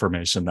further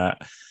confirmation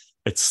that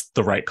it's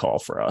the right call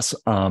for us.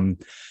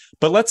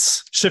 But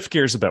let's shift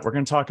gears a bit. We're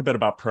going to talk a bit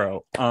about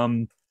Pro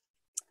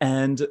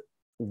and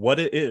what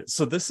it is.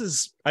 So this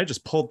is, I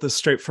just pulled this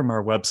straight from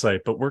our website,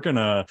 but we're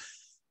gonna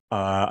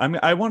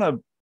I want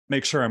to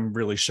make sure I'm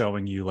really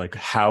showing you like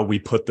how we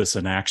put this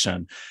in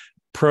action.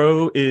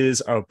 Pro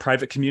is a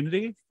private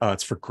community.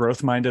 It's for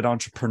growth-minded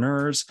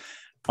entrepreneurs.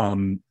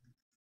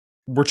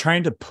 We're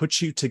trying to put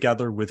you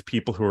together with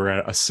people who are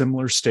at a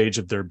similar stage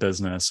of their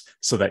business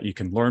so that you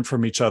can learn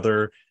from each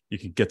other, You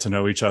can get to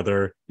know each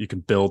other. You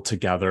can build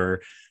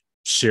together,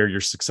 share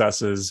your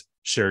successes,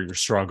 share your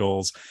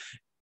struggles.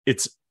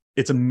 It's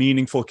a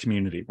meaningful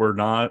community. We're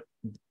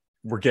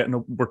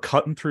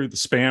cutting through the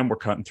spam. We're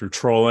cutting through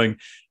trolling.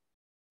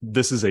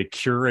 This is a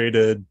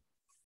curated,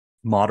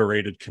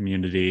 moderated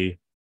community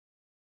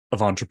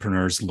of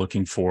entrepreneurs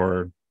looking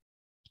for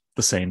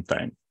the same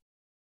thing.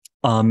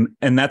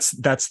 And that's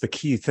the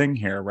key thing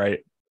here,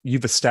 right?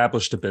 You've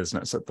established a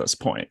business at this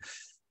point.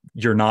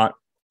 You're not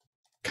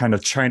kind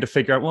of trying to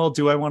figure out, well,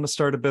 do I want to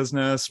start a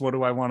business? What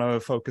do I want to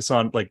focus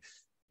on? Like,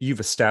 you've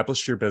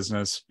established your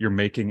business, you're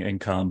making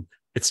income.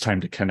 It's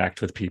time to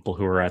connect with people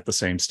who are at the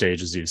same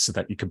stage as you so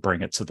that you can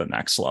bring it to the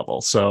next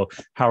level. So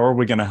how are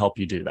we going to help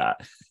you do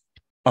that?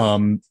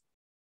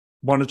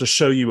 Wanted to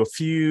show you a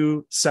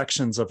few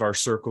sections of our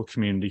circle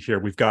community here.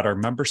 We've got our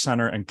member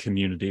center and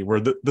community,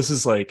 where this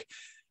is like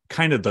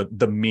kind of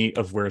the meat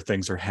of where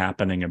things are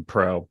happening in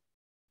Pro.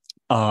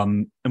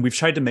 And we've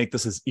tried to make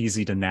this as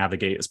easy to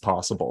navigate as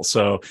possible.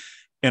 So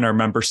in our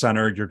member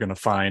center, you're going to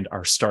find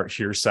our Start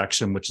Here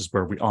section, which is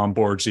where we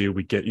onboard you.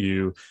 We get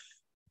you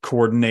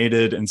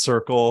coordinated in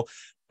Circle.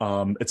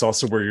 It's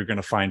also where you're going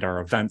to find our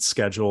event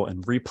schedule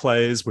and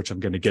replays, which I'm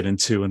going to get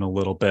into in a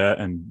little bit,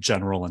 and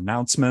general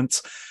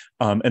announcements.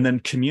 And then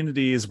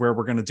community is where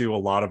we're going to do a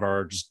lot of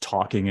our just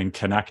talking and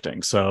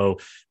connecting. So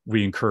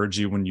we encourage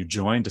you when you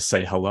join to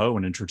say hello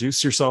and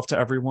introduce yourself to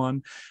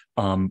everyone.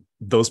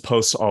 Those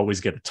posts always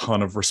get a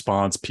ton of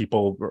response.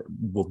 People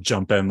will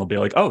jump in. They'll be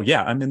like, "Oh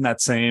yeah, I'm in that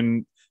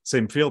same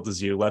field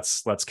as you.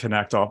 Let's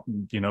connect off,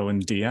 in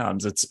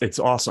DMs." It's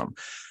awesome.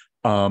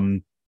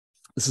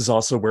 This is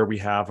also where we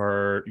have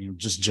our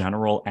just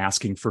general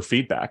asking for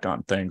feedback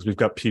on things. We've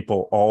got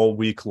people all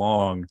week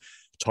long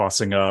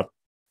tossing up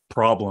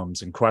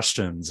problems and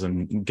questions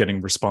and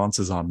getting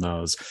responses on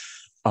those.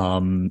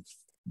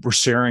 We're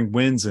sharing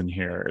wins in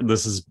here.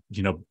 This is,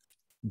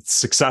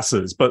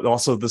 successes, but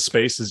also the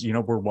space is,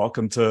 we're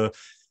welcome to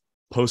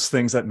post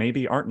things that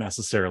maybe aren't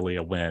necessarily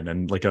a win,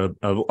 and like a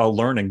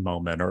learning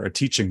moment or a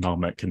teaching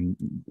moment can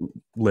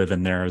live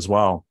in there as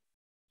well.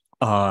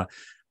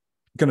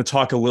 Going to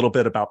talk a little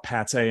bit about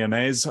Pat's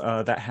AMAs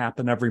that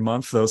happen every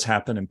month. Those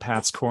happen in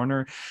Pat's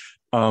Corner.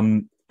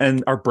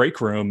 And our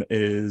break room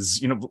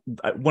is,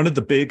 one of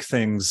the big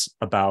things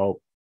about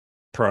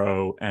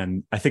Pro,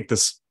 and I think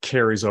this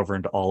carries over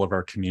into all of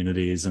our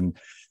communities and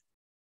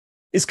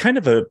is kind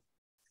of a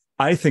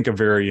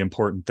very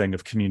important thing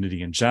of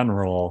community in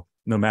general,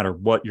 no matter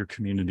what your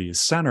community is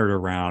centered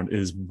around,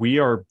 is we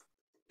are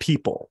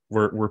people.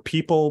 We're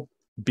people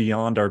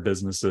beyond our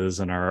businesses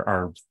and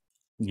our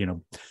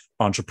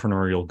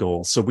entrepreneurial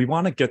goals. So we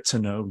want to get to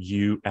know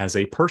you as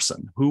a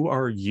person. Who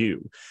are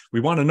you? We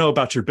want to know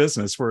about your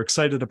business. We're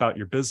excited about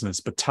your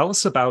business, but tell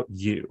us about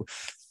you.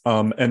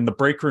 And the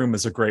break room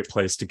is a great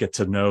place to get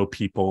to know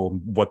people,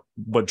 what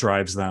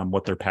drives them,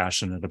 what they're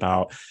passionate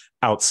about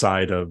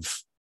outside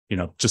of,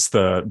 just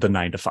the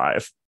 9 to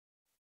 5.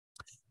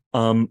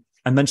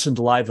 I mentioned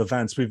live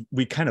events.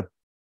 We kind of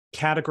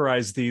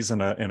categorize these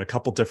in a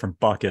couple different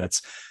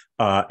buckets.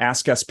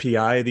 Ask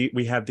SPI,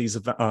 we have these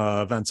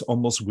events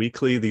almost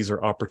weekly. These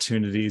are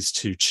opportunities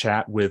to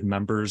chat with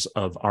members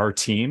of our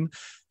team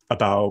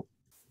about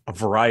a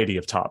variety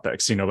of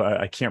topics.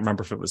 I can't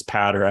remember if it was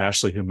Pat or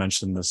Ashley who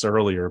mentioned this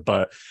earlier,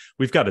 but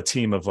we've got a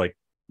team of like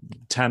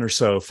 10 or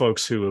so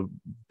folks who have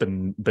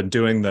been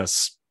doing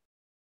this,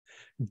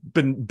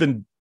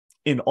 been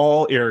in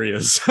all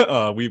areas.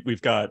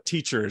 We've got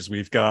teachers,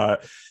 we've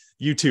got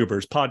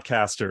YouTubers,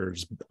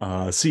 podcasters,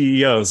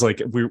 CEOs.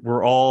 Like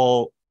we're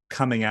all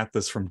coming at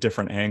this from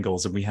different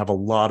angles, and we have a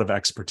lot of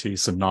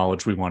expertise and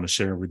knowledge we want to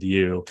share with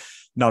you,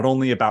 not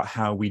only about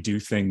how we do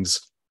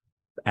things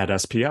at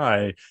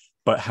SPI,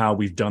 but how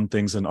we've done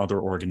things in other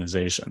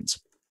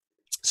organizations.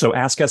 So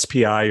Ask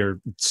SPI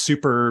are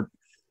super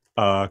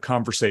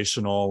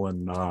conversational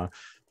and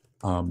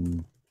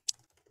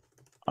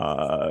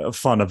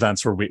fun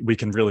events where we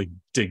can really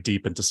dig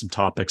deep into some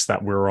topics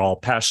that we're all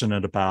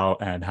passionate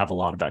about and have a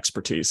lot of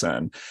expertise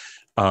in.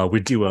 We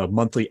do a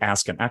monthly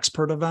Ask an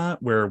Expert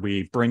event where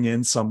we bring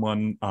in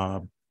someone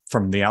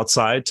from the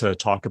outside to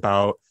talk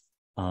about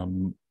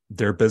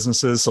their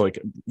businesses. So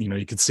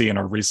you could see in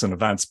our recent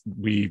events,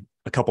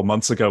 a couple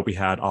months ago, we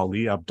had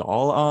Ali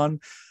Abdal on,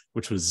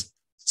 which was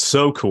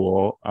so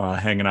cool,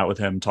 hanging out with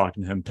him,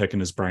 talking to him, picking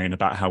his brain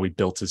about how he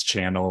built his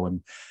channel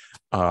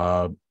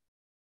and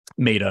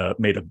made a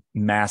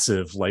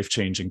massive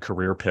life-changing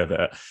career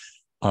pivot.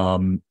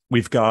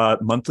 We've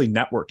got monthly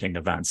networking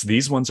events.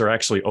 These ones are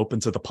actually open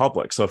to the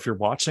public. So if you're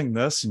watching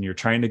this and you're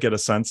trying to get a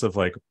sense of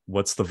like,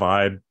 what's the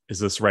vibe? Is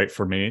this right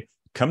for me?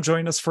 Come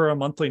join us for a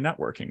monthly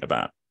networking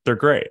event. They're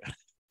great.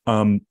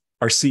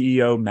 Our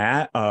CEO,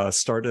 Matt,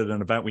 started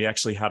an event. We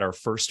actually had our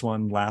first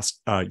one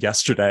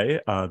yesterday,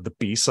 the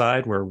B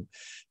side, where it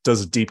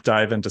does a deep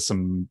dive into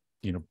some,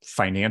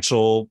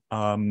 financial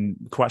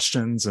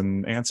questions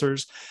and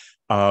answers.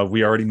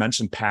 We already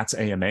mentioned Pat's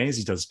AMAs.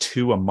 He does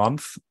 2 a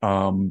month.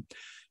 One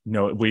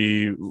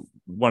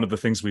of the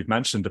things we've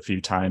mentioned a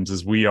few times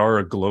is we are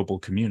a global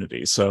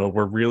community. So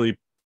we're really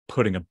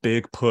putting a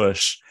big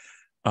push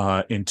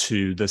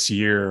into this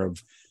year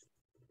of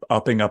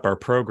upping up our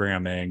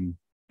programming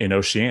in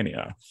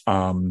Oceania.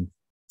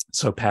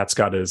 So Pat's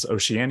got his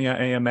Oceania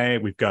AMA.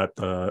 We've got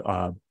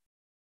the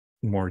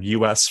more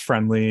US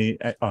friendly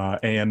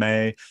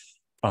AMA.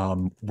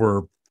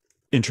 We're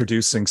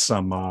introducing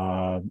some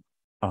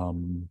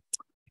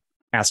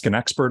Ask an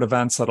Expert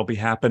events that'll be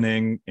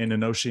happening in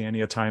an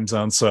Oceania time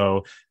zone.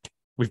 So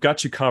we've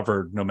got you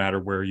covered no matter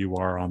where you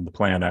are on the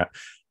planet.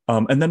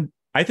 And then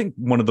I think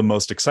one of the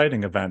most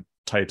exciting event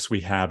types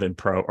we have in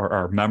Pro are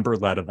our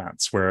member-led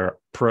events, where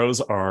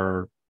pros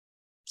are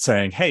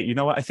saying, hey, you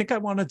know what, I think I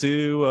want to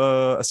do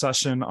a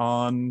session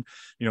on,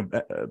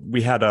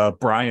 we had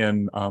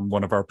Brian,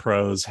 one of our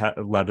pros,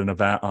 led an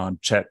event on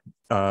Chat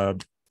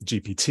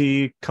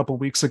GPT a couple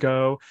weeks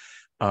ago.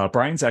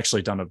 Brian's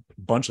actually done a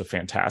bunch of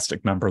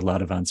fantastic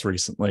member-led events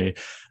recently.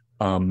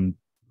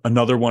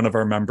 Another one of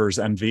our members,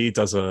 NV,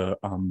 does a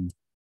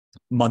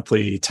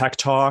monthly tech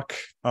talk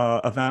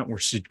event where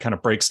she kind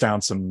of breaks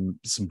down some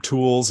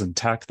tools and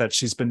tech that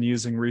she's been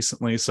using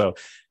recently. So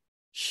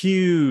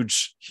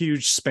huge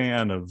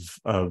span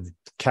of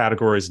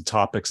categories and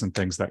topics and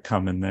things that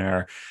come in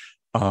there.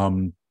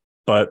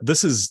 But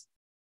this is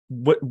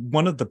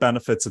one of the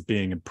benefits of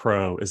being in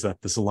Pro is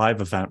that this live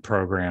event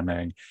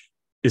programming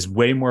is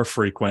way more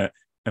frequent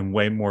and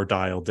way more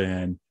dialed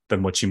in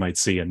than what you might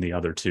see in the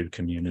other two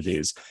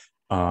communities.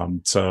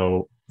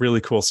 So really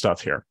cool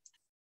stuff here.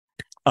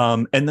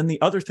 And then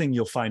the other thing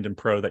you'll find in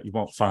Pro that you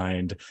won't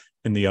find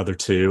in the other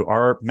two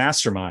are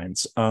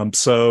masterminds.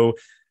 So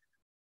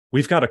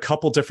we've got a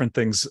couple different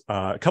things,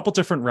 a couple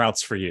different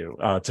routes for you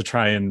to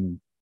try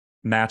and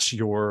match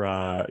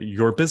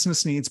your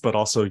business needs, but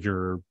also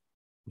your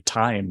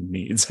time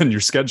needs and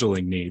your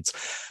scheduling needs.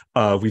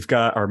 We've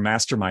got our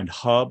mastermind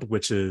hub,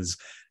 which is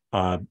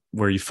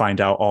where you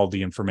find out all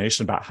the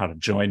information about how to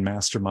join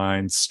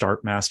masterminds,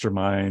 start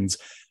masterminds,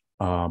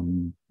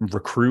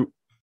 recruit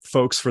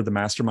folks for the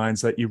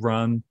masterminds that you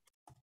run.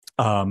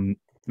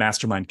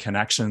 Mastermind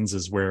connections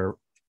is where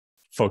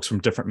folks from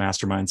different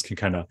masterminds can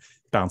kind of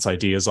bounce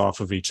ideas off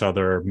of each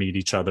other, meet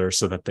each other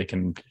so that they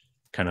can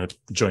kind of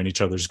join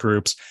each other's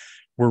groups.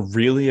 We're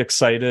really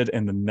excited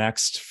in the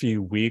next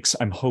few weeks.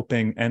 I'm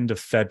hoping end of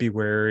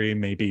February,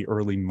 maybe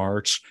early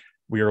March,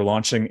 we are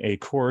launching a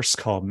course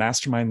called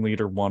Mastermind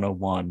Leader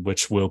 101,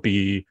 which will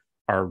be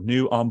our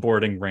new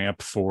onboarding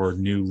ramp for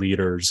new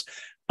leaders.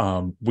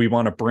 We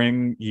want to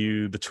bring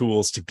you the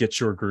tools to get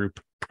your group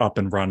up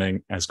and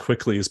running as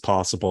quickly as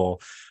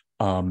possible.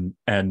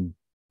 And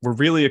we're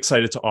really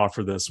excited to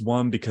offer this,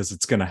 one, because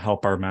it's going to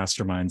help our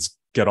masterminds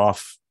get up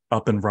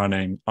and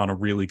running on a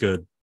really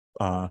good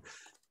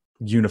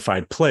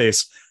unified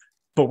place.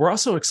 But we're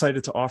also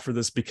excited to offer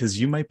this because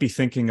you might be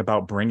thinking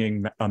about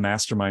bringing a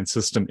mastermind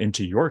system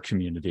into your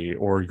community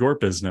or your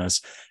business,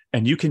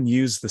 and you can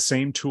use the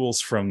same tools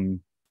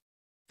from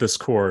this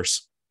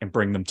course and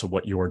bring them to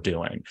what you're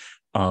doing.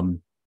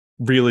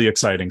 Really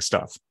exciting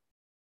stuff.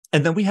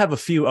 And then we have a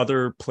few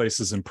other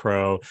places in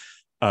Pro.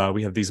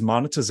 We have these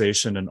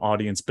monetization and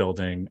audience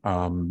building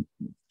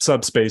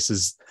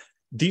subspaces.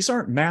 These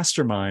aren't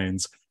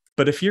masterminds,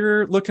 but if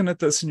you're looking at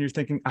this and you're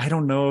thinking, I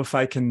don't know if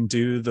I can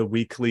do the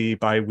weekly,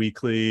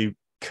 bi-weekly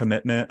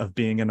commitment of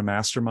being in a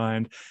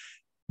mastermind,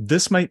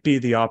 this might be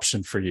the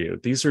option for you.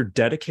 These are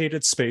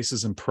dedicated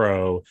spaces in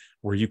Pro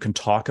where you can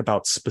talk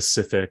about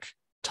specific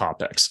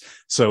topics.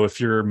 So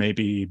if you're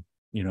maybe,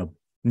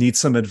 need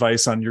some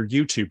advice on your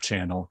YouTube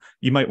channel,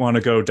 you might want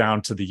to go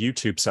down to the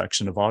YouTube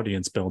section of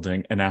audience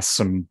building and ask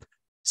some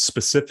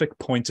specific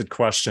pointed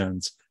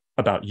questions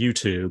about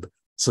YouTube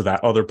so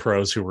that other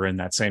pros who are in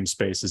that same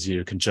space as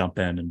you can jump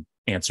in and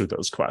answer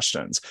those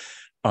questions.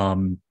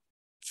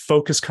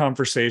 Focus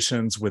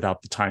conversations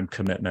without the time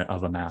commitment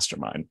of a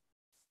mastermind.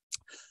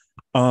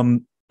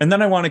 And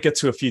then I want to get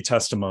to a few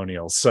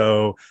testimonials.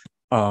 So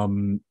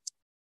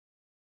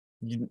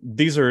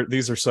these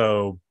are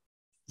so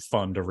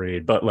fun to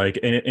read, but like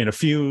in a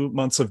few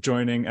months of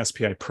joining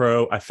SPI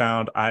Pro, I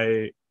found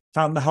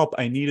the help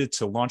I needed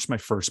to launch my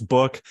first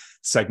book,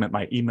 segment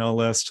my email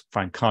list,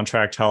 find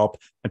contract help,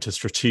 and to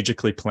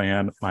strategically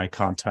plan my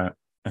content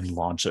and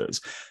launches.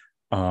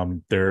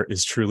 There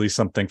is truly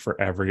something for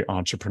every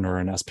entrepreneur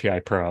in SPI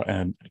Pro,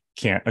 and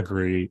can't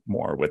agree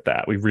more with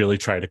that. We really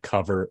try to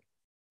cover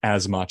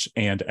as much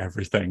and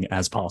everything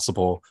as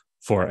possible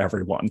for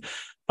everyone.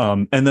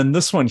 And then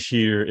this one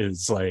here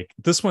is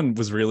this one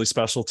was really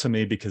special to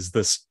me because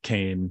this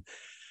came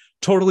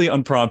totally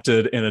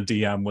unprompted in a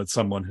DM with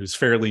someone who's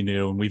fairly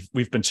new, and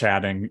we've been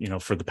chatting,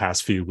 for the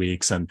past few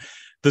weeks, and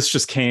this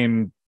just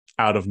came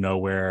out of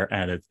nowhere,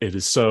 and it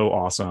is so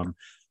awesome.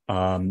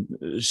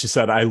 She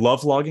said, I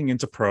love logging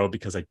into Pro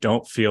because I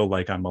don't feel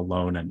like I'm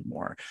alone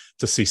anymore.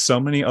 To see so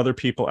many other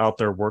people out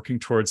there working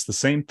towards the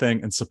same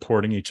thing and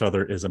supporting each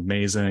other is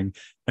amazing.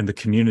 And the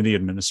community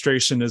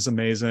administration is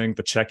amazing.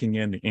 The checking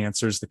in, the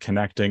answers, the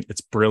connecting,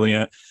 it's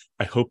brilliant.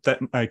 I hope that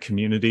my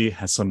community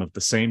has some of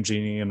the same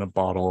genie in a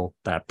bottle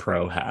that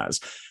Pro has.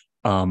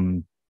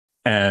 And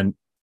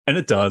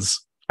it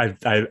does.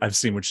 I've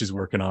seen what she's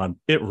working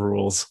on. It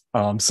rules.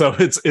 So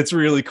it's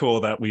really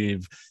cool that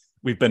we've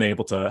we've been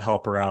able to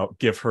help her out,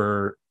 give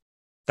her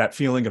that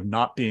feeling of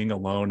not being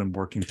alone and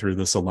working through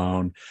this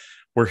alone.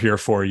 We're here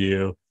for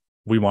you.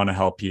 We want to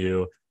help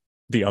you.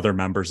 The other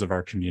members of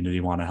our community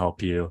want to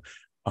help you.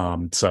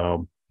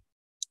 So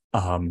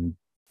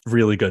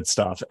really good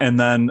stuff. And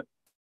then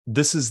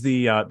this is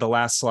the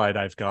last slide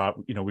I've got.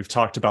 We've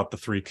talked about the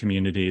 3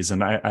 communities,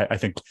 and I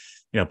think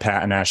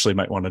Pat and Ashley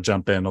might want to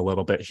jump in a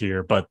little bit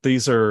here, but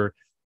this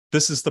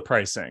is the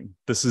pricing.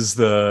 This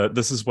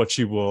is what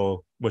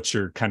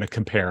you're kind of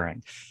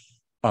comparing.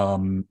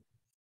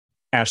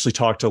 Ashley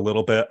talked a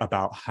little bit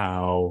about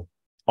how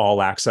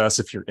all access,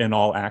 if you're in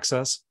all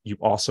access, you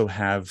also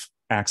have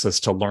access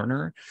to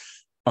learner.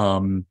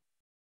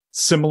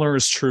 Similar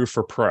is true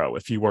for pro.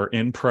 If you are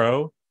in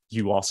pro,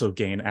 you also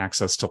gain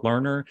access to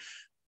learner.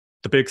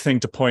 The big thing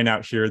to point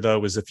out here,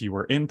 though, is if you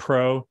are in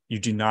pro, you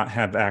do not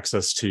have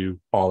access to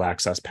all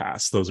access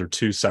pass. Those are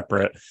 2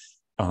 separate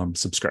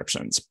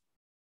subscriptions.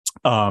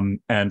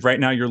 And right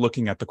now you're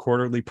looking at the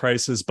quarterly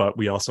prices, but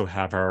we also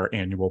have our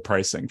annual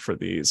pricing for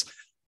these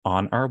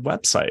on our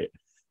website.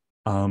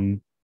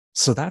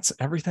 So that's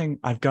everything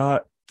I've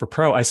got for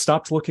pro. I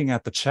stopped looking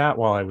at the chat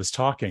while I was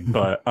talking,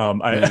 but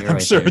I'm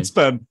sure it's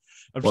been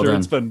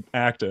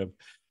active.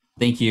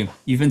 Thank you.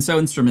 You've been so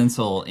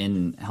instrumental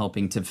in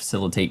helping to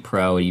facilitate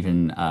pro,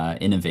 even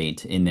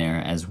innovate in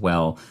there as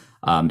well.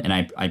 And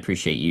I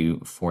appreciate you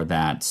for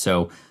that.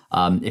 So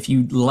if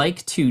you'd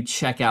like to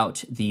check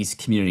out these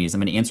communities,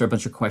 I'm going to answer a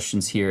bunch of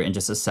questions here in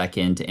just a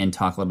second and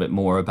talk a little bit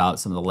more about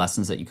some of the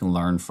lessons that you can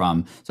learn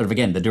from sort of,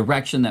 again, the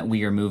direction that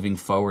we are moving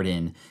forward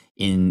in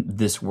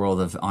this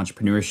world of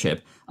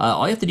entrepreneurship.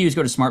 All you have to do is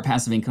go to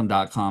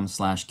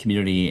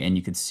smartpassiveincome.com/community, and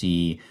you could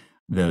see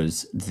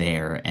those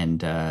there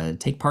and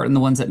take part in the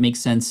ones that make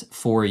sense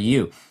for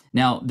you.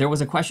 Now, there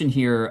was a question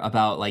here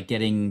about like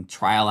getting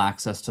trial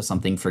access to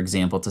something, for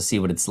example, to see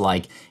what it's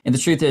like. And the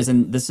truth is,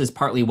 and this is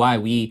partly why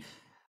we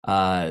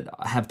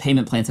have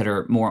payment plans that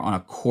are more on a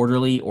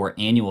quarterly or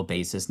annual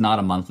basis, not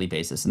a monthly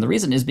basis. And the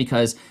reason is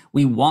because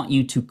we want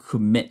you to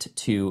commit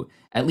to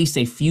at least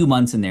a few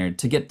months in there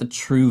to get the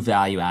true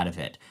value out of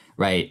it,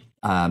 right?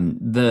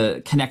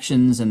 The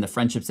connections and the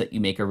friendships that you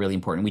make are really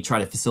important. We try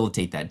to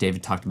facilitate that.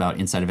 David talked about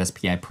inside of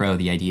SPI Pro,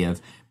 the idea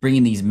of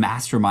bringing these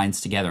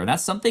masterminds together.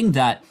 That's something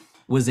that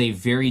was a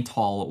very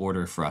tall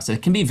order for us.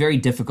 It can be very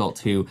difficult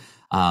to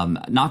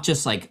not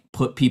just like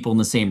put people in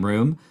the same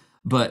room,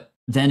 but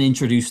then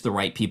introduce the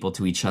right people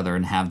to each other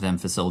and have them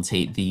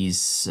facilitate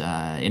these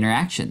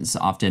interactions,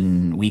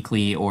 often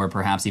weekly or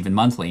perhaps even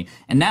monthly.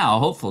 And now,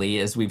 hopefully,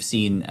 as we've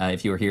seen,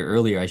 if you were here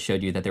earlier, I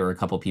showed you that there were a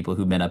couple people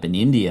who met up in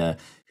India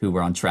who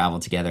were on travel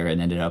together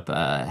and ended up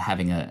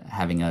having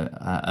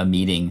a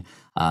meeting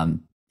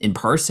in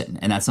person.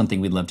 And that's something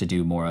we'd love to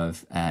do more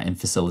of and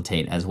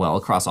facilitate as well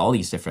across all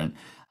these different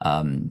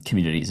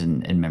communities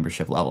and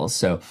membership levels.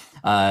 So,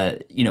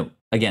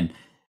 again,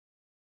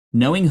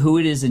 knowing who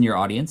it is in your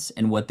audience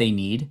and what they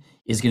need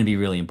is going to be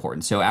really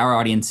important. So our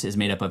audience is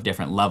made up of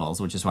different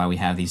levels, which is why we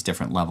have these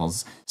different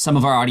levels. Some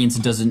of our audience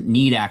doesn't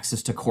need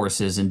access to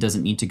courses and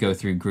doesn't need to go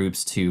through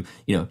groups to,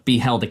 be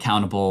held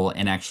accountable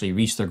and actually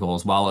reach their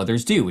goals, while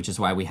others do, which is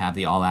why we have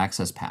the all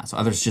access pass.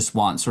 Others just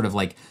want sort of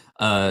like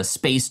a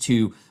space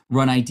to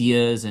run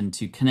ideas and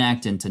to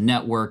connect and to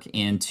network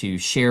and to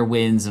share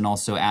wins and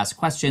also ask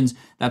questions.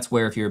 That's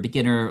where if you're a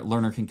beginner,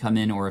 learner can come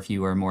in, or if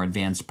you are more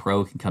advanced,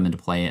 pro can come into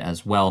play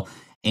as well.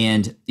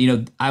 And,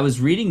 I was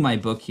reading my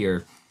book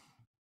here,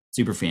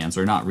 super fans,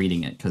 or not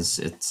reading it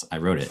because I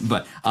wrote it,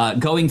 but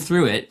going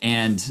through it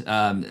and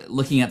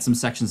looking at some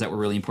sections that were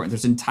really important.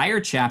 There's an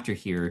entire chapter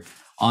here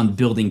on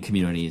building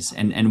communities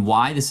and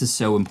why this is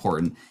so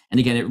important. And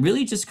again, it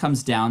really just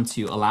comes down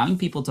to allowing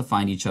people to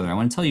find each other. I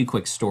want to tell you a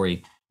quick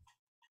story.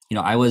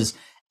 I was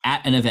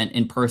at an event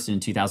in person in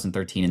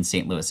 2013 in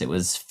St. Louis. It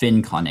was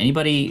FinCon.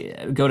 Anybody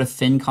go to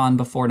FinCon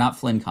before? Not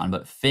FlynnCon,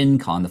 but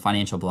FinCon, the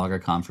Financial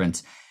Blogger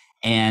Conference.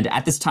 And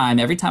at this time,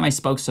 every time I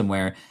spoke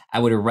somewhere, I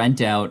would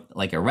rent out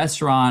like a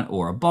restaurant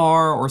or a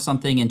bar or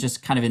something and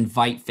just kind of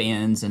invite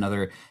fans and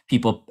other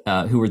people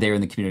who were there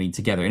in the community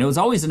together. And it was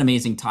always an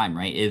amazing time,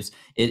 right?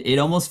 It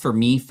almost for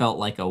me felt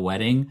like a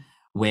wedding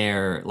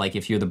where like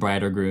if you're the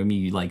bride or groom,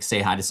 you like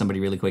say hi to somebody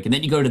really quick and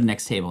then you go to the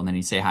next table and then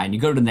you say hi and you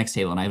go to the next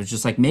table. And I was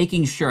just like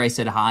making sure I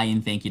said hi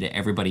and thank you to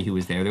everybody who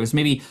was there. There was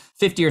maybe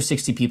 50 or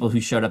 60 people who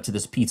showed up to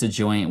this pizza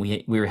joint.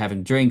 We were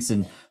having drinks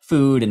and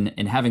food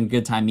and having a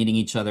good time meeting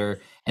each other.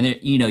 And there,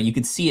 you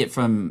could see it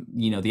from,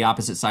 the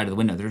opposite side of the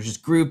window. There's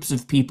just groups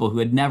of people who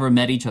had never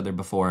met each other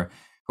before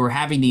who were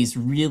having these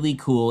really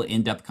cool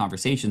in-depth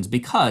conversations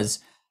because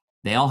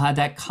they all had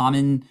that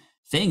common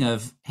thing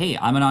of, hey,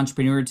 I'm an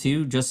entrepreneur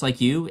too, just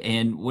like you.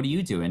 And what are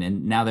you doing?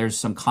 And now there's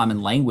some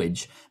common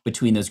language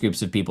between those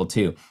groups of people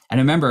too. And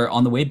I remember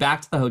on the way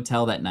back to the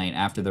hotel that night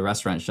after the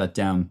restaurant shut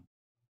down,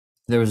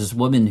 there was this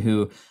woman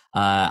who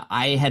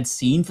I had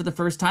seen for the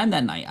first time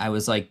that night. I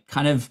was like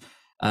kind of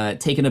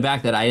taken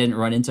aback that I didn't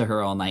run into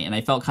her all night. And I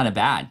felt kind of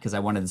bad because I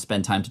wanted to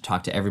spend time to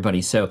talk to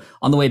everybody. So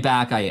on the way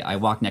back, I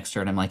walked next to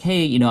her and I'm like,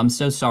 hey, I'm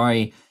so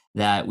sorry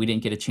that we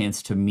didn't get a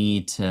chance to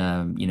meet.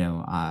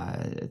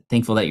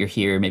 Thankful that you're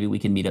here. Maybe we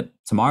can meet up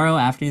tomorrow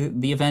after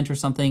the event or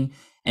something.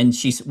 And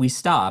we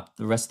stop.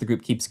 The rest of the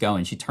group keeps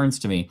going. She turns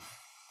to me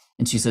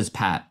and she says,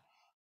 Pat,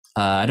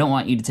 I don't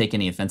want you to take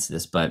any offense to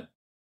this, but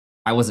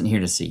I wasn't here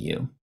to see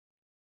you.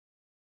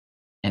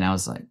 And I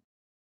was like,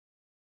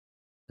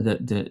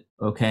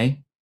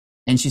 okay.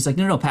 And she's like,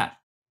 no, Pat,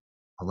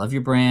 I love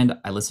your brand.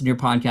 I listen to your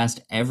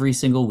podcast every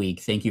single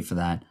week. Thank you for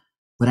that.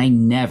 But I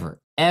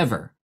never,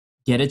 ever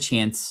get a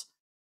chance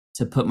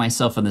to put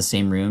myself in the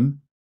same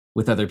room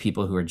with other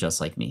people who are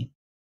just like me.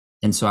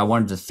 And so I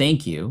wanted to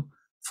thank you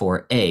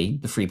for A,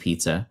 the free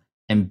pizza,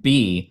 and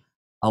B,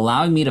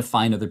 allowing me to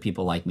find other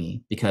people like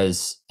me,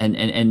 because,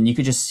 and you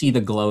could just see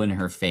the glow in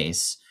her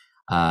face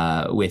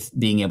with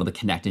being able to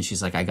connect. And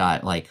she's like, I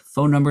got like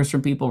phone numbers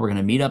from people. We're going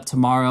to meet up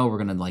tomorrow.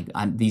 We're going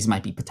to these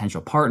might be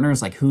potential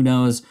partners, like who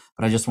knows,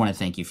 but I just want to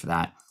thank you for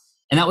that.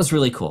 And that was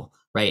really cool.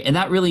 Right. And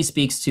that really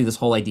speaks to this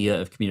whole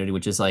idea of community,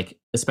 which is like,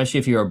 especially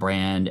if you're a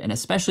brand and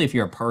especially if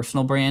you're a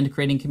personal brand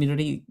creating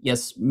community.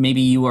 Yes, maybe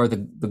you are the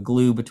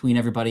glue between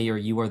everybody, or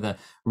you are the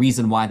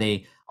reason why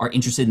they are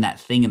interested in that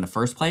thing in the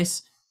first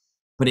place.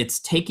 But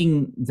it's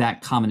taking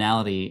that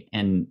commonality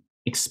and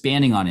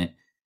expanding on it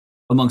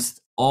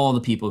amongst all the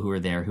people who are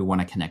there who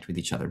want to connect with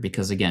each other.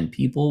 Because again,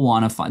 people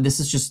want to find, this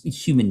is just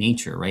human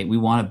nature, right? We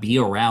want to be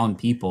around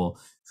people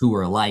who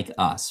are like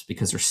us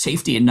because there's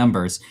safety in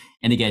numbers.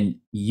 And again,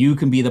 you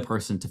can be the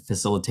person to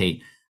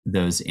facilitate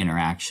those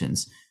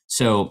interactions.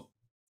 So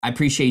I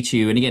appreciate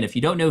you. And again, if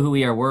you don't know who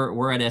we are,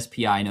 we're at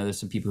SPI. I know there's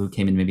some people who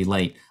came in maybe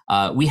late.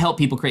 We help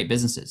people create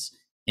businesses.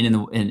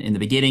 And in the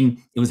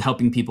beginning, it was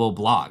helping people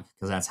blog,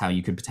 because that's how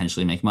you could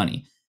potentially make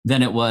money.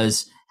 Then it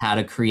was how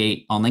to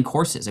create online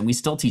courses. And we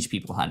still teach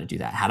people how to do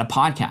that, how to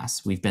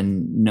podcast. We've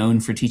been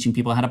known for teaching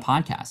people how to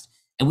podcast.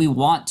 And we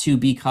want to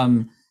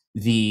become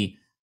the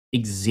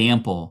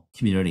example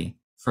community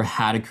for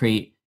how to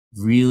create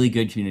really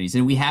good communities.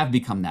 And we have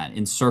become that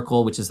in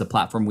Circle, which is the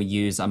platform we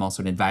use. I'm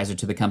also an advisor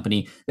to the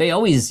company. They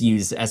always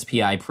use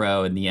SPI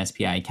Pro and the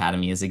SPI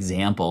Academy as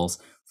examples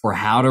for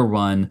how to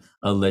run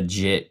a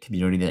legit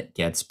community that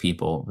gets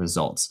people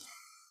results.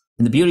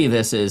 And the beauty of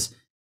this is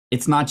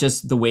it's not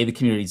just the way the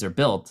communities are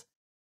built.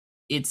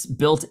 It's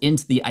built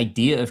into the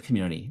idea of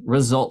community.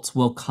 Results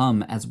will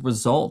come as a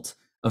result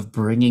of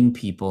bringing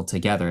people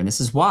together. And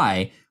this is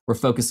why we're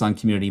focused on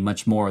community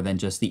much more than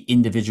just the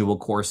individual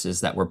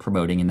courses that we're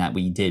promoting and that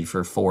we did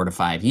for 4 to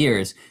 5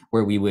 years,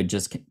 where we would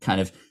just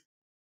kind of,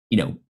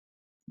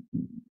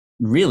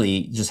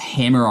 really just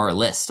hammer our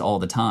list all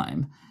the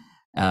time.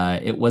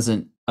 It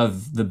wasn't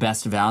of the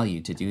best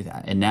value to do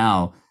that. And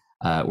now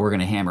we're going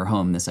to hammer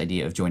home this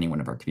idea of joining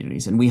one of our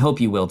communities. And we hope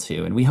you will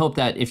too. And we hope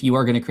that if you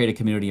are going to create a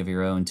community of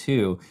your own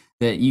too,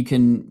 that you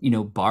can,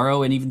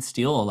 borrow and even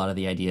steal a lot of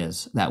the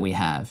ideas that we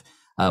have.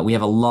 We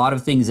have a lot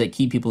of things that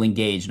keep people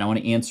engaged. And I want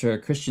to answer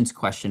Christian's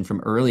question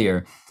from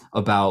earlier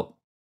about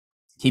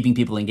keeping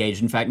people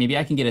engaged. In fact, maybe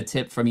I can get a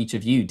tip from each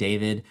of you,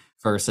 David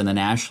first, and then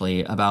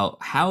Ashley,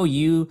 about how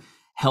you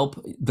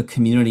help the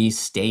community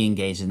stay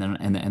engaged. And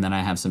then I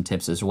have some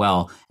tips as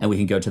well. And we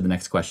can go to the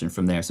next question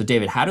from there. So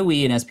David, how do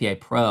we in SPI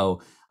Pro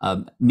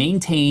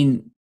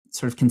maintain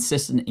sort of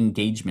consistent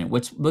engagement?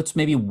 What's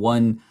maybe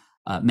one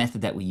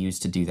method that we use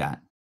to do that?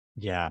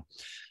 Yeah.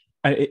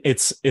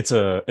 It's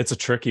a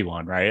tricky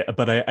one, right?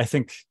 But I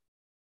think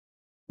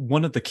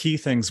one of the key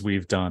things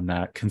we've done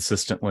that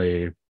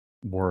consistently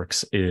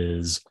works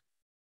is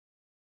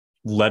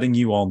letting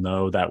you all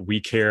know that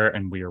we care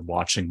and we are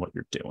watching what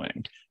you're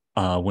doing.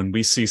 When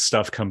we see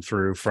stuff come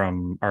through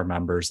from our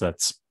members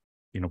that's,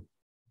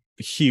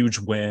 a huge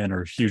win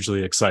or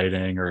hugely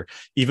exciting, or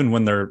even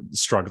when they're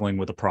struggling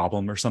with a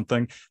problem or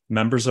something,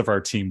 members of our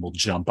team will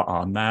jump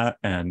on that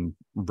and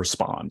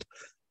respond.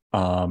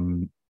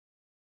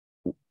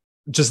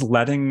 Just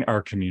letting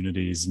our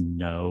communities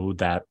know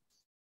that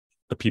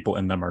the people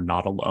in them are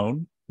not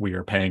alone. We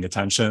are paying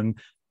attention.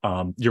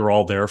 You're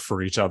all there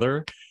for each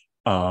other,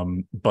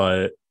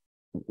 but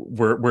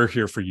we're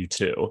here for you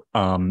too.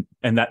 And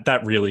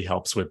that really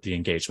helps with the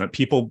engagement.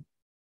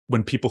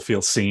 When people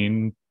feel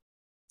seen,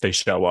 they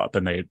show up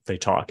and they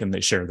talk and they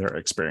share their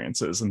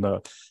experiences, and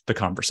the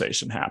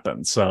conversation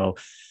happens. So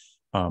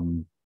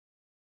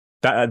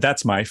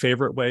that's my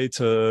favorite way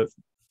to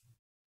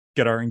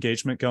get our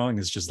engagement going,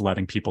 is just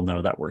letting people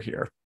know that we're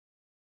here.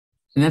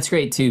 And that's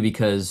great too,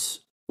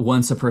 because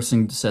once a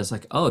person says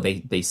like, oh,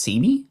 they see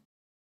me?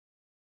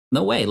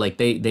 No way. Like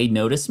they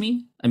notice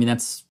me. I mean,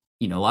 that's,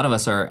 a lot of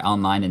us are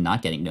online and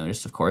not getting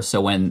noticed, of course. So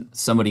when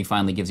somebody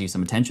finally gives you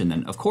some attention,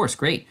 then of course,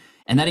 great.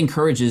 And that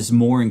encourages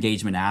more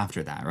engagement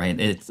after that, right?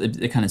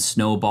 It kind of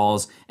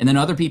snowballs. And then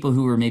other people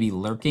who are maybe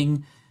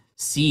lurking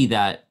see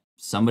that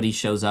somebody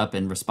shows up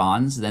and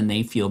responds, then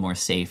they feel more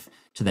safe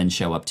to then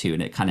show up too.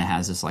 And it kind of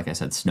has this, like I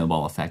said,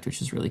 snowball effect,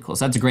 which is really cool.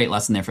 So that's a great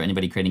lesson there for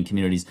anybody creating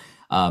communities,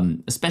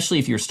 especially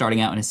if you're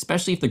starting out, and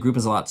especially if the group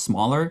is a lot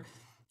smaller.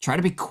 Try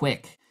to be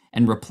quick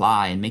and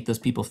reply and make those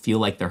people feel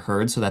like they're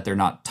heard, so that they're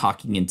not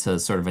talking into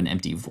sort of an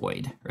empty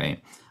void,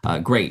 right?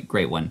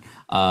 Great one.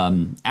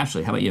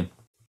 Ashley, how about you?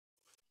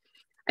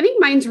 I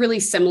think mine's really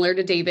similar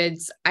to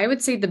David's. I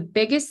would say the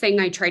biggest thing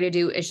I try to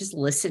do is just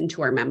listen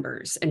to our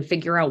members and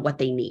figure out what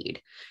they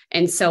need.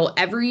 And so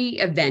every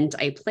event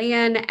I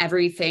plan,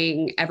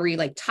 every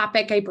like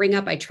topic I bring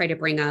up, I try to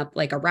bring up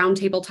like a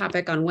roundtable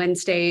topic on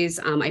Wednesdays.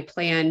 I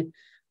plan,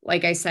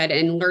 like I said,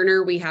 in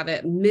Learner, we have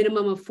a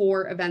minimum of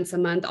 4 events a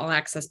month, all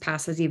access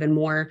passes even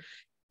more.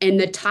 And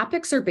the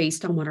topics are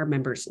based on what our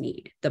members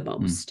need the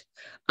most.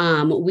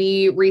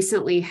 We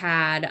recently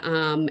had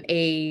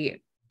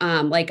a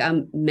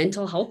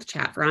mental health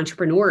chat for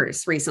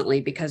entrepreneurs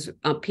recently because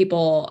a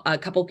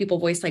couple people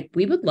voiced like,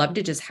 we would love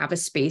to just have a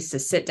space to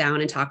sit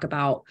down and talk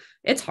about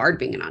it's hard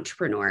being an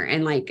entrepreneur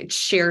and like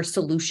share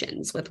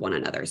solutions with one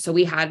another. So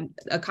we had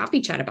a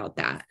coffee chat about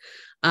that.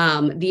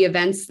 The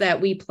events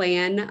that we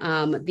plan,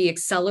 the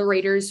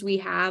accelerators we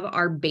have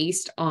are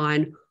based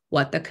on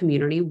what the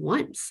community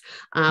wants.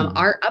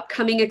 Our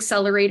upcoming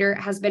accelerator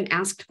has been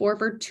asked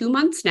for 2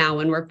 months now,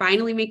 and we're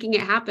finally making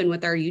it happen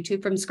with our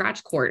YouTube from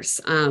Scratch course.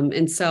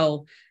 And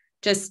so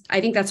I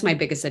think that's my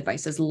biggest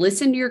advice is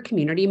listen to your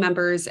community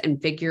members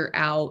and figure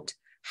out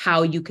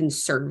how you can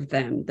serve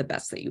them the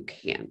best that you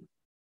can.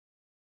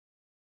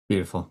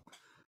 Beautiful.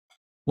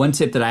 One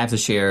tip that I have to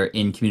share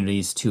in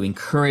communities to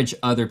encourage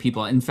other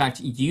people, in fact,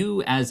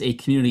 you as a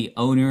community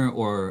owner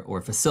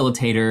or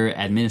facilitator,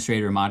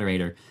 administrator,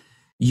 moderator,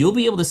 you'll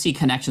be able to see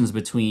connections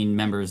between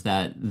members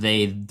that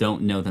they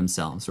don't know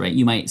themselves, right?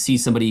 You might see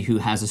somebody who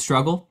has a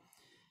struggle.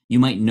 You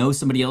might know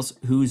somebody else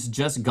who's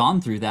just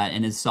gone through that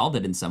and has solved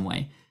it in some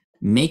way.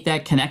 Make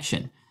that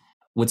connection.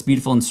 What's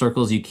beautiful in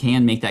circles, you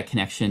can make that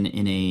connection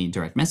in a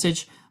direct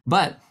message,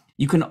 but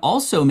you can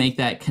also make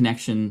that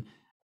connection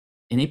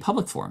in a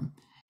public forum.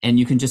 And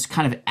you can just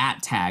kind of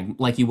 @tag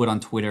like you would on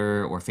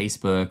Twitter or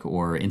Facebook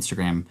or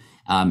Instagram,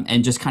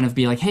 and just kind of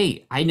be like,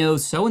 hey, I know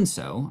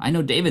so-and-so. I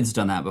know David's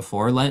done that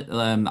before.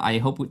 I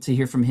hope to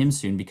hear from him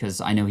soon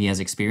because I know he has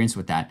experience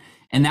with that.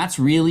 And that's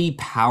really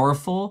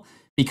powerful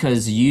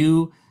because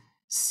you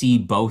see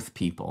both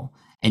people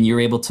and you're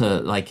able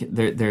to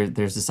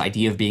there's this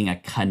idea of being a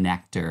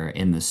connector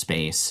in the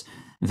space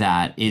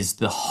that is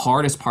the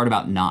hardest part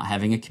about not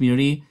having a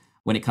community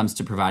when it comes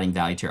to providing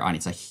value to your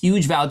audience. A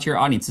huge value to your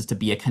audience is to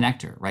be a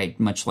connector, right?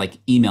 Much like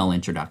email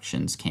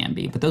introductions can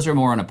be, but those are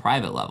more on a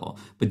private level.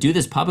 But do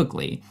this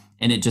publicly,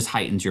 and it just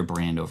heightens your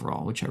brand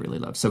overall, which I really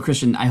love. So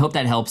Christian, I hope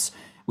that helps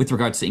with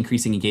regards to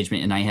increasing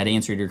engagement. And I had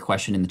answered your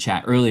question in the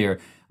chat earlier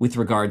with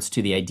regards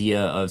to the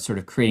idea of sort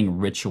of creating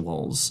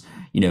rituals,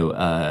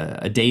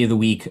 a day of the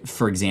week,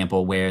 for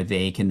example, where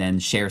they can then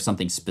share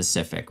something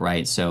specific,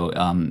 right? So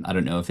I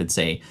don't know if it's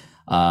a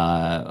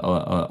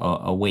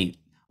weight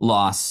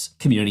loss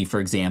community, for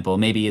example.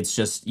 Maybe it's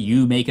just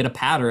you make it a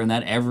pattern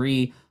that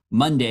every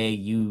Monday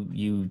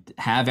you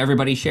have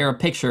everybody share a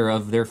picture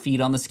of their feet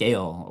on the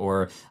scale,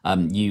 or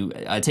you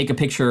take a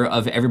picture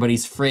of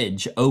everybody's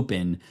fridge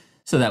open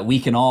so that we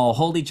can all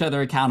hold each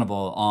other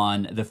accountable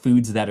on the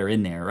foods that are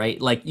in there,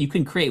 right? Like you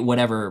can create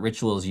whatever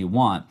rituals you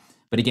want,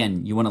 but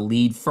again, you want to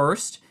lead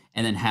first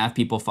and then have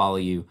people follow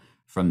you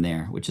from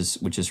there, which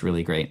is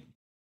really great.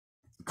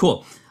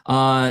 Cool.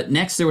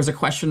 Next, there was a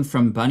question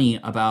from Bunny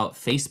about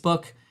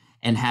Facebook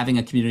and having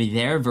a community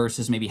there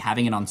versus maybe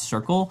having it on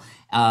Circle.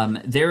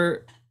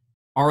 There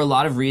are a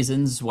lot of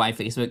reasons why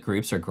Facebook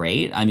groups are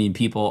great. I mean,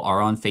 people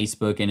are on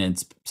Facebook and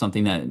it's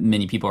something that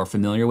many people are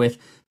familiar with,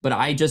 but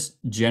I just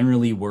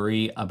generally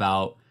worry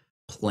about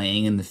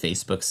playing in the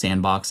Facebook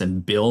sandbox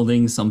and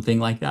building something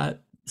like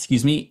that,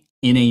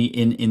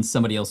 in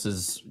somebody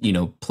else's,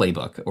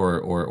 playbook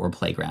or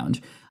playground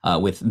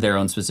with their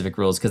own specific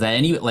rules. Because I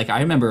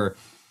remember,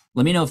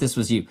 let me know if this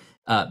was you.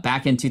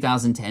 Back in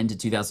 2010 to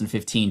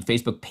 2015,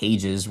 Facebook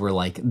pages were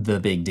like the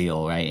big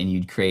deal, right? And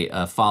you'd create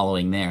a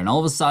following there. And all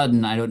of a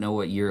sudden, I don't know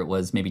what year it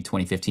was, maybe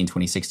 2015,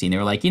 2016, they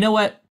were like, you know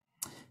what?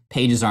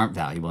 Pages aren't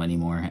valuable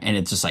anymore. And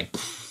it's just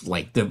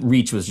like the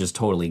reach was just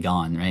totally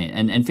gone, right?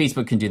 And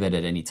Facebook can do that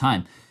at any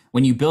time.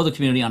 When you build a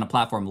community on a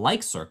platform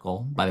like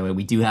Circle, by the way,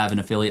 we do have an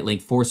affiliate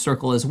link for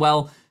Circle as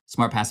well,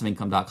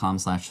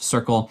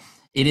 smartpassiveincome.com/circle.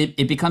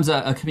 It becomes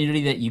a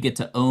community that you get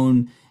to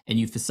own and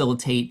you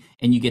facilitate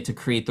and you get to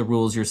create the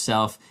rules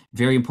yourself.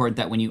 Very important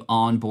that when you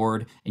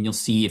onboard, and you'll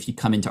see if you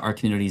come into our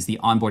communities, the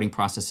onboarding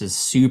process is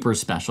super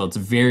special. It's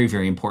very,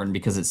 very important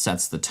because it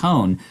sets the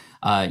tone.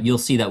 You'll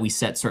see that we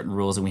set certain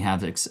rules and we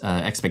have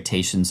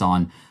expectations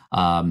on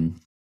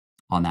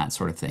that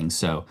sort of thing.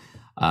 So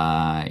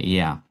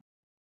yeah.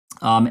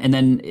 And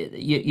then,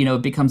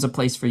 it becomes a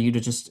place for you to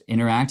just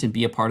interact and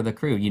be a part of the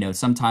crew.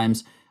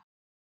 Sometimes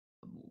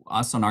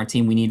us on our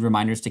team, we need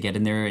reminders to get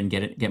in there and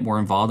get more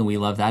involved, and we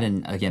love that.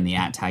 And again, the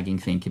 @tagging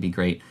thing could be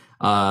great.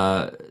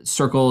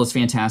 Circle is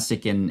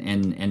fantastic,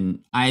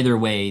 and either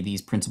way,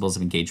 these principles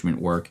of engagement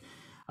work.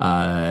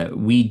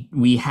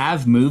 We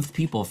have moved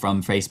people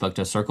from Facebook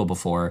to Circle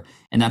before,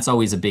 and that's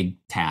always a big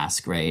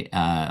task, right?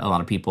 A lot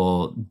of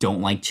people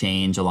don't like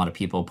change. A lot of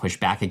people push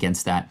back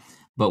against that.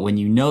 But when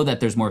you know that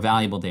there's more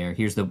valuable there,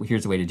 here's the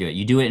way to do it.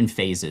 You do it in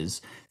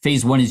phases.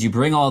 Phase 1 is you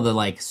bring all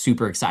the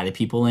super excited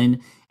people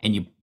in, and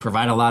you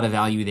provide a lot of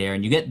value there,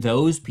 and you get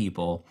those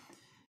people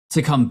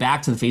to come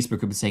back to the Facebook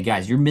group and say,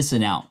 guys, you're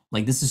missing out.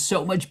 Like, this is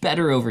so much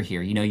better over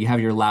here. You know, you have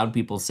your loud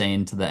people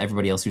saying to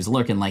everybody else who's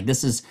lurking, like,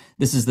 this is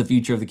the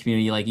future of the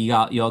community. Like, you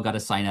all got to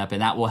sign up,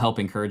 and that will help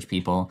encourage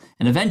people.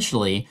 And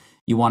eventually,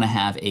 you want to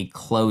have a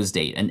close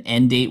date, an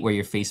end date where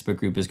your Facebook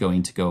group is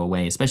going to go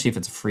away, especially if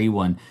it's a free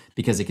one,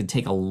 because it could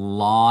take a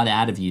lot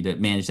out of you to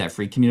manage that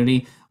free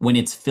community. When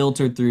it's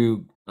filtered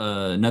through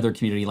another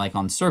community like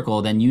on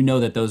Circle, then you know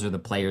that those are the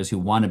players who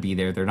want to be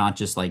there. They're not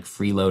just like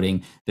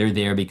freeloading. They're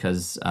there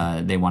because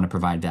they want to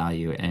provide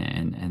value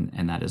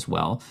and that as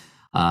well.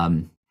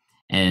 Prathima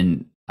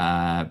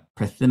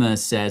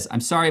says,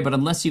 I'm sorry, but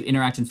unless you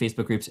interact in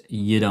Facebook groups,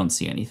 you don't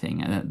see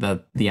anything.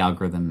 And the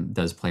algorithm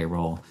does play a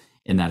role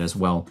in that as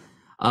well.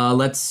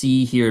 Let's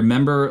see here.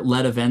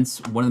 Member-led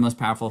events, one of the most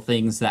powerful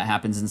things that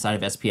happens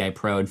inside of SPI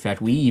Pro. In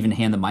fact, we even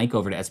hand the mic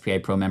over to SPI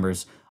Pro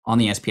members on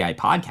the SPI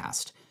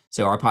podcast.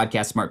 So our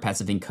podcast, Smart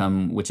Passive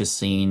Income, which has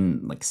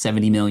seen like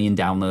 70 million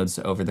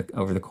downloads over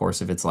the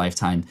course of its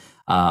lifetime,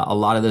 a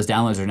lot of those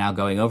downloads are now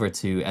going over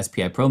to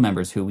SPI Pro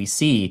members who we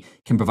see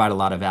can provide a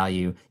lot of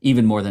value,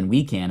 even more than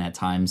we can at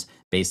times,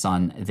 based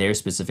on their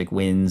specific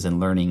wins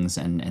and learnings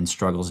and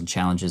struggles and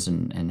challenges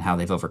and how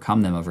they've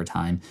overcome them over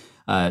time.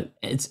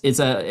 It's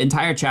an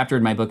entire chapter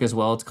in my book as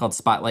well. It's called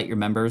Spotlight Your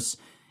Members.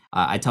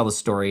 I tell the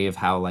story of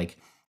how, like,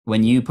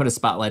 when you put a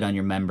spotlight on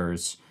your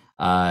members,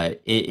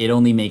 it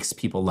only makes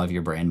people love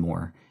your brand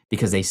more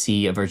because they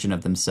see a version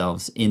of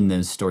themselves in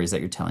those stories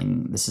that you're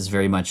telling. This is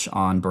very much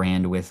on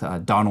brand with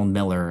Donald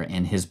Miller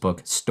and his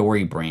book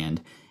Story Brand.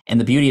 And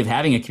the beauty of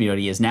having a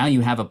community is now you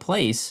have a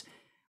place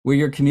where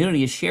your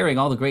community is sharing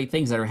all the great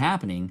things that are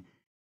happening.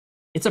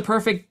 It's a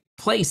perfect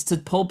place to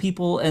pull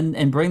people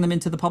and bring them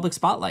into the public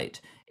spotlight.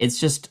 It's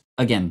just,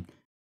 again,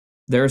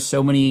 there are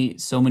so many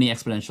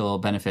exponential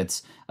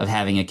benefits of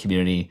having a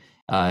community.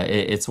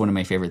 It's one of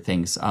my favorite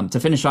things. To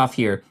finish off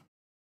here,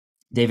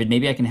 David,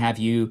 maybe I can have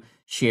you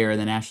share, and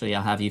then Ashley,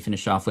 I'll have you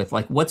finish off with,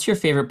 like, what's your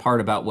favorite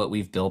part about what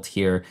we've built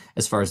here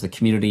as far as the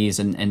communities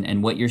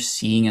and what you're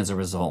seeing as a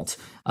result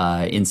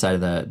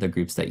inside of the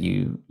groups that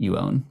you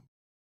own?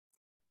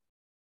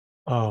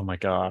 Oh my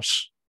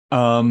gosh.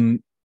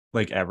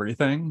 Like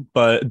everything,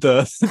 but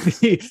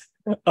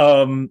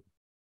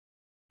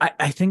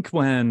I think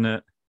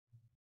when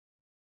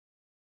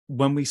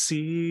we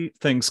see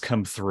things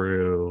come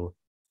through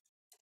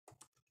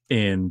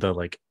in the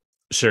like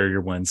share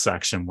your win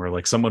section where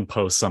like someone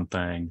posts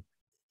something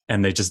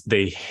and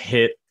they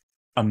hit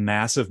a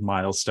massive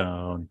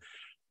milestone,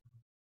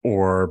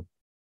 or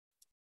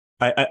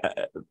I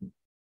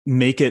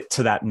make it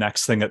to that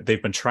next thing that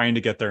they've been trying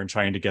to get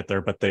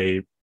there, but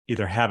they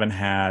either haven't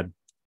had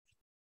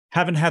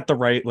the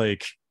right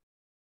like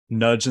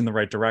nudge in the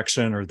right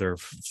direction, or they're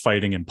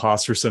fighting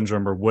imposter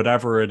syndrome, or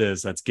whatever it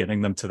is that's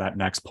getting them to that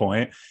next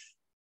point.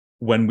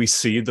 When we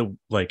see the,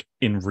 like,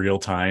 in real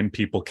time,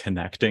 people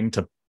connecting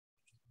to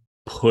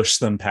push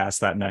them past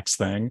that next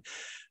thing,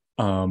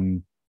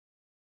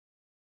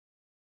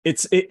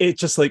 it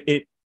just like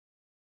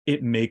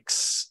it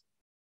makes,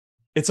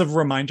 it's a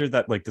reminder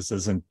that, like,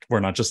 we're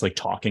not just like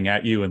talking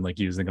at you and like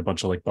using a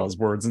bunch of like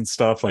buzzwords and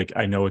stuff. Like,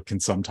 I know it can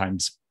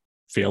sometimes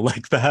feel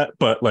like that,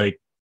 but like,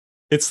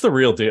 it's the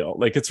real deal.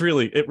 Like, it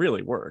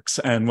really works.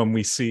 And when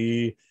we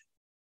see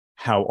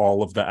how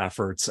all of the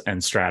efforts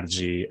and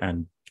strategy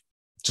and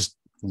just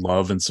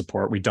love and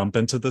support we dump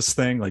into this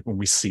thing, like when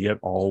we see it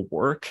all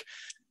work,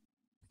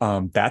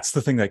 that's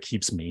the thing that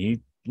keeps me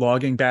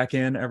logging back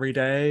in every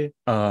day.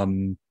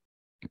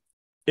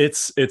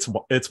 It's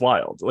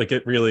wild. Like,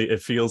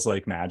 it feels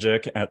like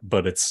magic,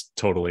 but it's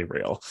totally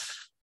real.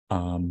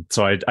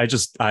 So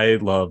I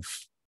love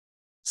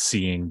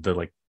seeing the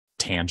like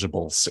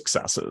tangible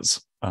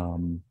successes,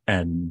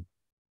 and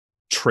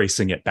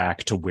tracing it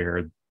back to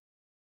where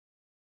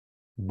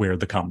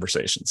the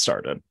conversation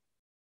started.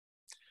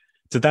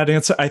 Did that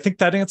answer? I think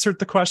that answered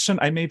the question.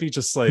 I maybe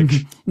just like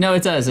No,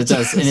 it does.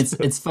 And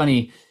it's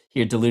funny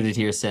here. Diluted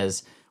here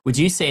says, would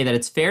you say that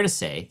it's fair to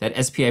say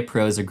that SPI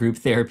Pro is a group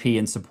therapy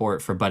and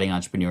support for budding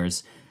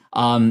entrepreneurs?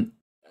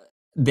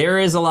 There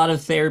is a lot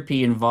of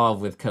therapy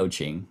involved with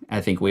coaching.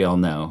 I think we all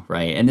know,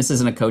 right? And this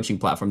isn't a coaching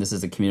platform. This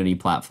is a community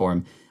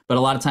platform. But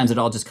a lot of times it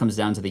all just comes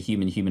down to the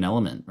human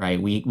element, right?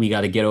 We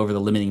got to get over the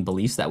limiting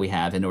beliefs that we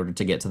have in order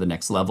to get to the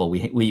next level. We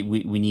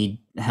need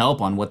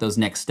help on what those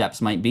next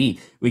steps might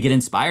be. We get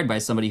inspired by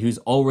somebody who's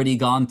already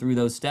gone through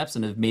those steps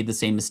and have made the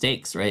same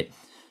mistakes, right?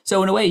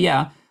 So in a way,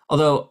 yeah,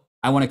 although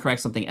I want to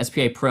correct something.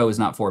 SPI Pro is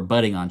not for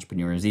budding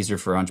entrepreneurs. These are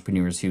for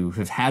entrepreneurs who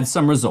have had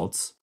some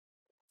results,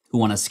 who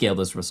want to scale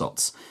those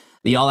results.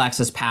 The All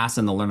Access Pass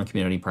and the Learner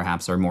Community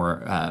perhaps are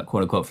more,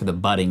 quote unquote, for the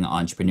budding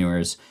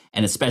entrepreneurs.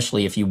 And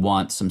especially if you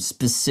want some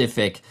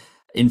specific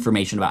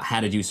information about how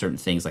to do certain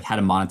things, like how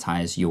to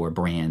monetize your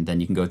brand, then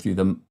you can go through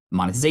the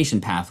monetization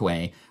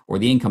pathway or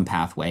the income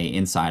pathway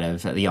inside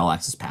of the All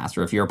Access Pass.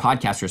 Or if you're a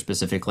podcaster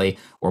specifically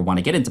or want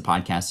to get into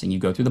podcasting, you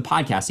go through the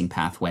podcasting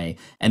pathway.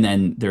 And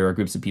then there are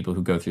groups of people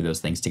who go through those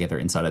things together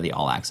inside of the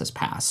All Access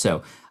Pass.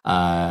 So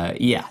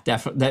yeah,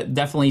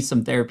 definitely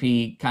some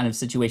therapy kind of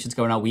situations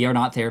going on. We are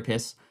not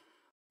therapists,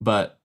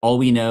 but all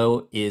we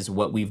know is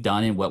what we've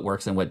done and what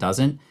works and what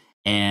doesn't.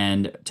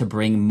 And to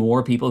bring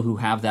more people who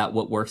have that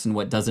what works and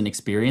what doesn't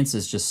experience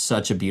is just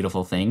such a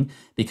beautiful thing,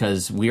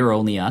 because we're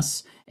only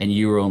us and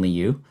you are only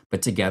you,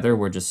 but together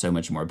we're just so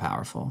much more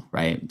powerful,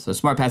 right? So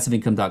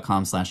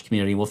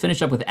smartpassiveincome.com/community. We'll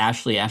finish up with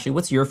Ashley. Ashley,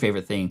 what's your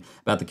favorite thing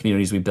about the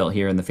communities we built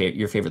here, and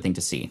your favorite thing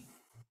to see?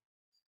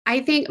 I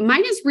think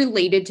mine is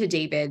related to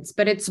David's,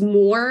 but it's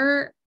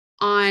more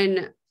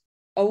on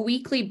a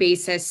weekly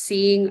basis,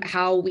 seeing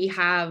how we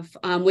have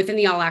within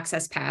the All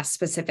Access Pass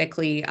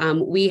specifically,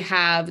 we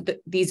have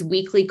these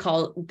weekly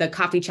the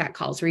coffee chat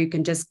calls where you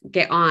can just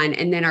get on,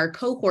 and then our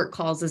cohort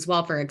calls as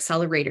well for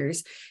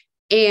accelerators.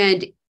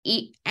 And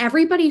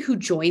everybody who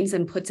joins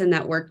and puts in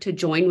that work to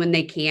join when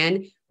they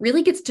can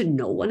really gets to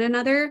know one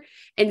another,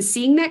 and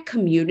seeing that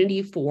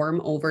community form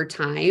over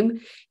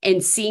time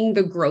and seeing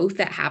the growth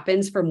that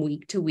happens from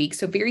week to week.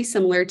 So very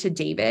similar to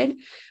David,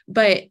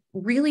 but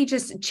really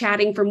just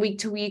chatting from week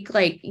to week.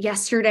 Like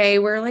yesterday,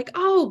 we're like,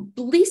 oh,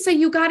 Lisa,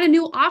 you got a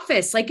new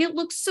office. Like it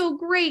looks so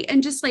great.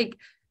 And just like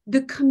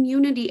the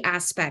community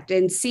aspect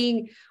and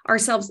seeing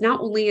ourselves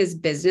not only as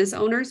business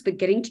owners, but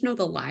getting to know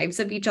the lives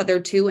of each other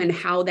too, and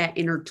how that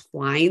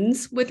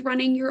intertwines with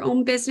running your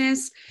own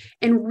business,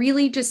 and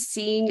really just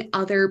seeing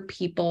other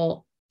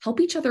people help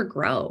each other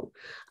grow.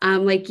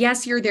 Like,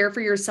 yes, you're there for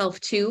yourself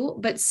too,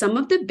 but some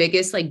of the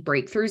biggest like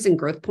breakthroughs and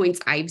growth points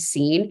I've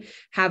seen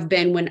have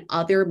been when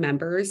other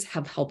members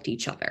have helped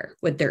each other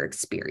with their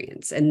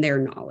experience and their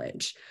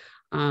knowledge.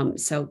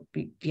 So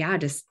yeah,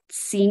 just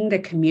seeing the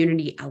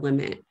community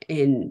element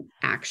in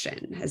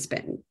action has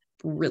been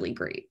really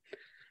great.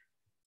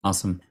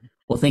 Awesome.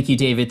 Well, thank you,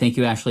 David. Thank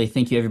you, Ashley.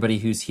 Thank you, everybody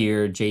who's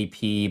here.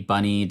 JP,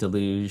 Bunny,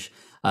 Deluded,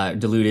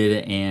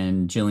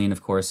 and Jillian,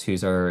 of course,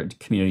 who's our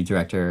community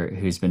director,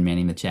 who's been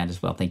manning the chat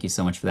as well. Thank you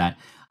so much for that.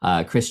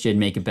 Christian,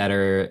 Make It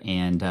Better,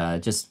 and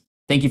just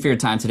thank you for your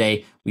time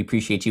today. We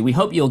appreciate you. We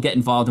hope you'll get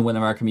involved in one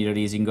of our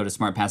communities. You can go to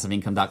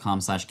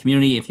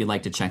smartpassiveincome.com/community if you'd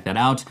like to check that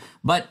out.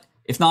 But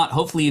if not,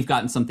 hopefully you've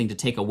gotten something to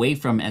take away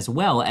from as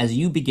well as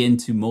you begin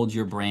to mold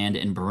your brand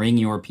and bring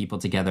your people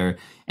together.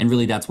 And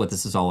really, that's what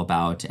this is all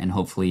about. And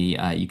hopefully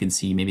you can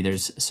see maybe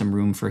there's some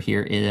room for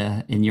here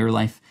in your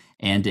life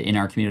and in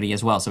our community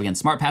as well. So again,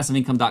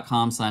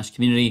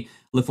 smartpassiveincome.com/community.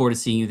 Look forward to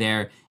seeing you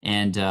there,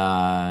 and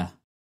have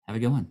a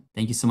good one.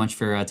 Thank you so much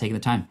for taking the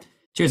time.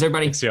 Cheers,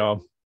 everybody. Thanks,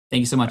 y'all. Thank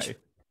you so much. Bye.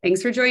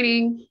 Thanks for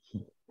joining.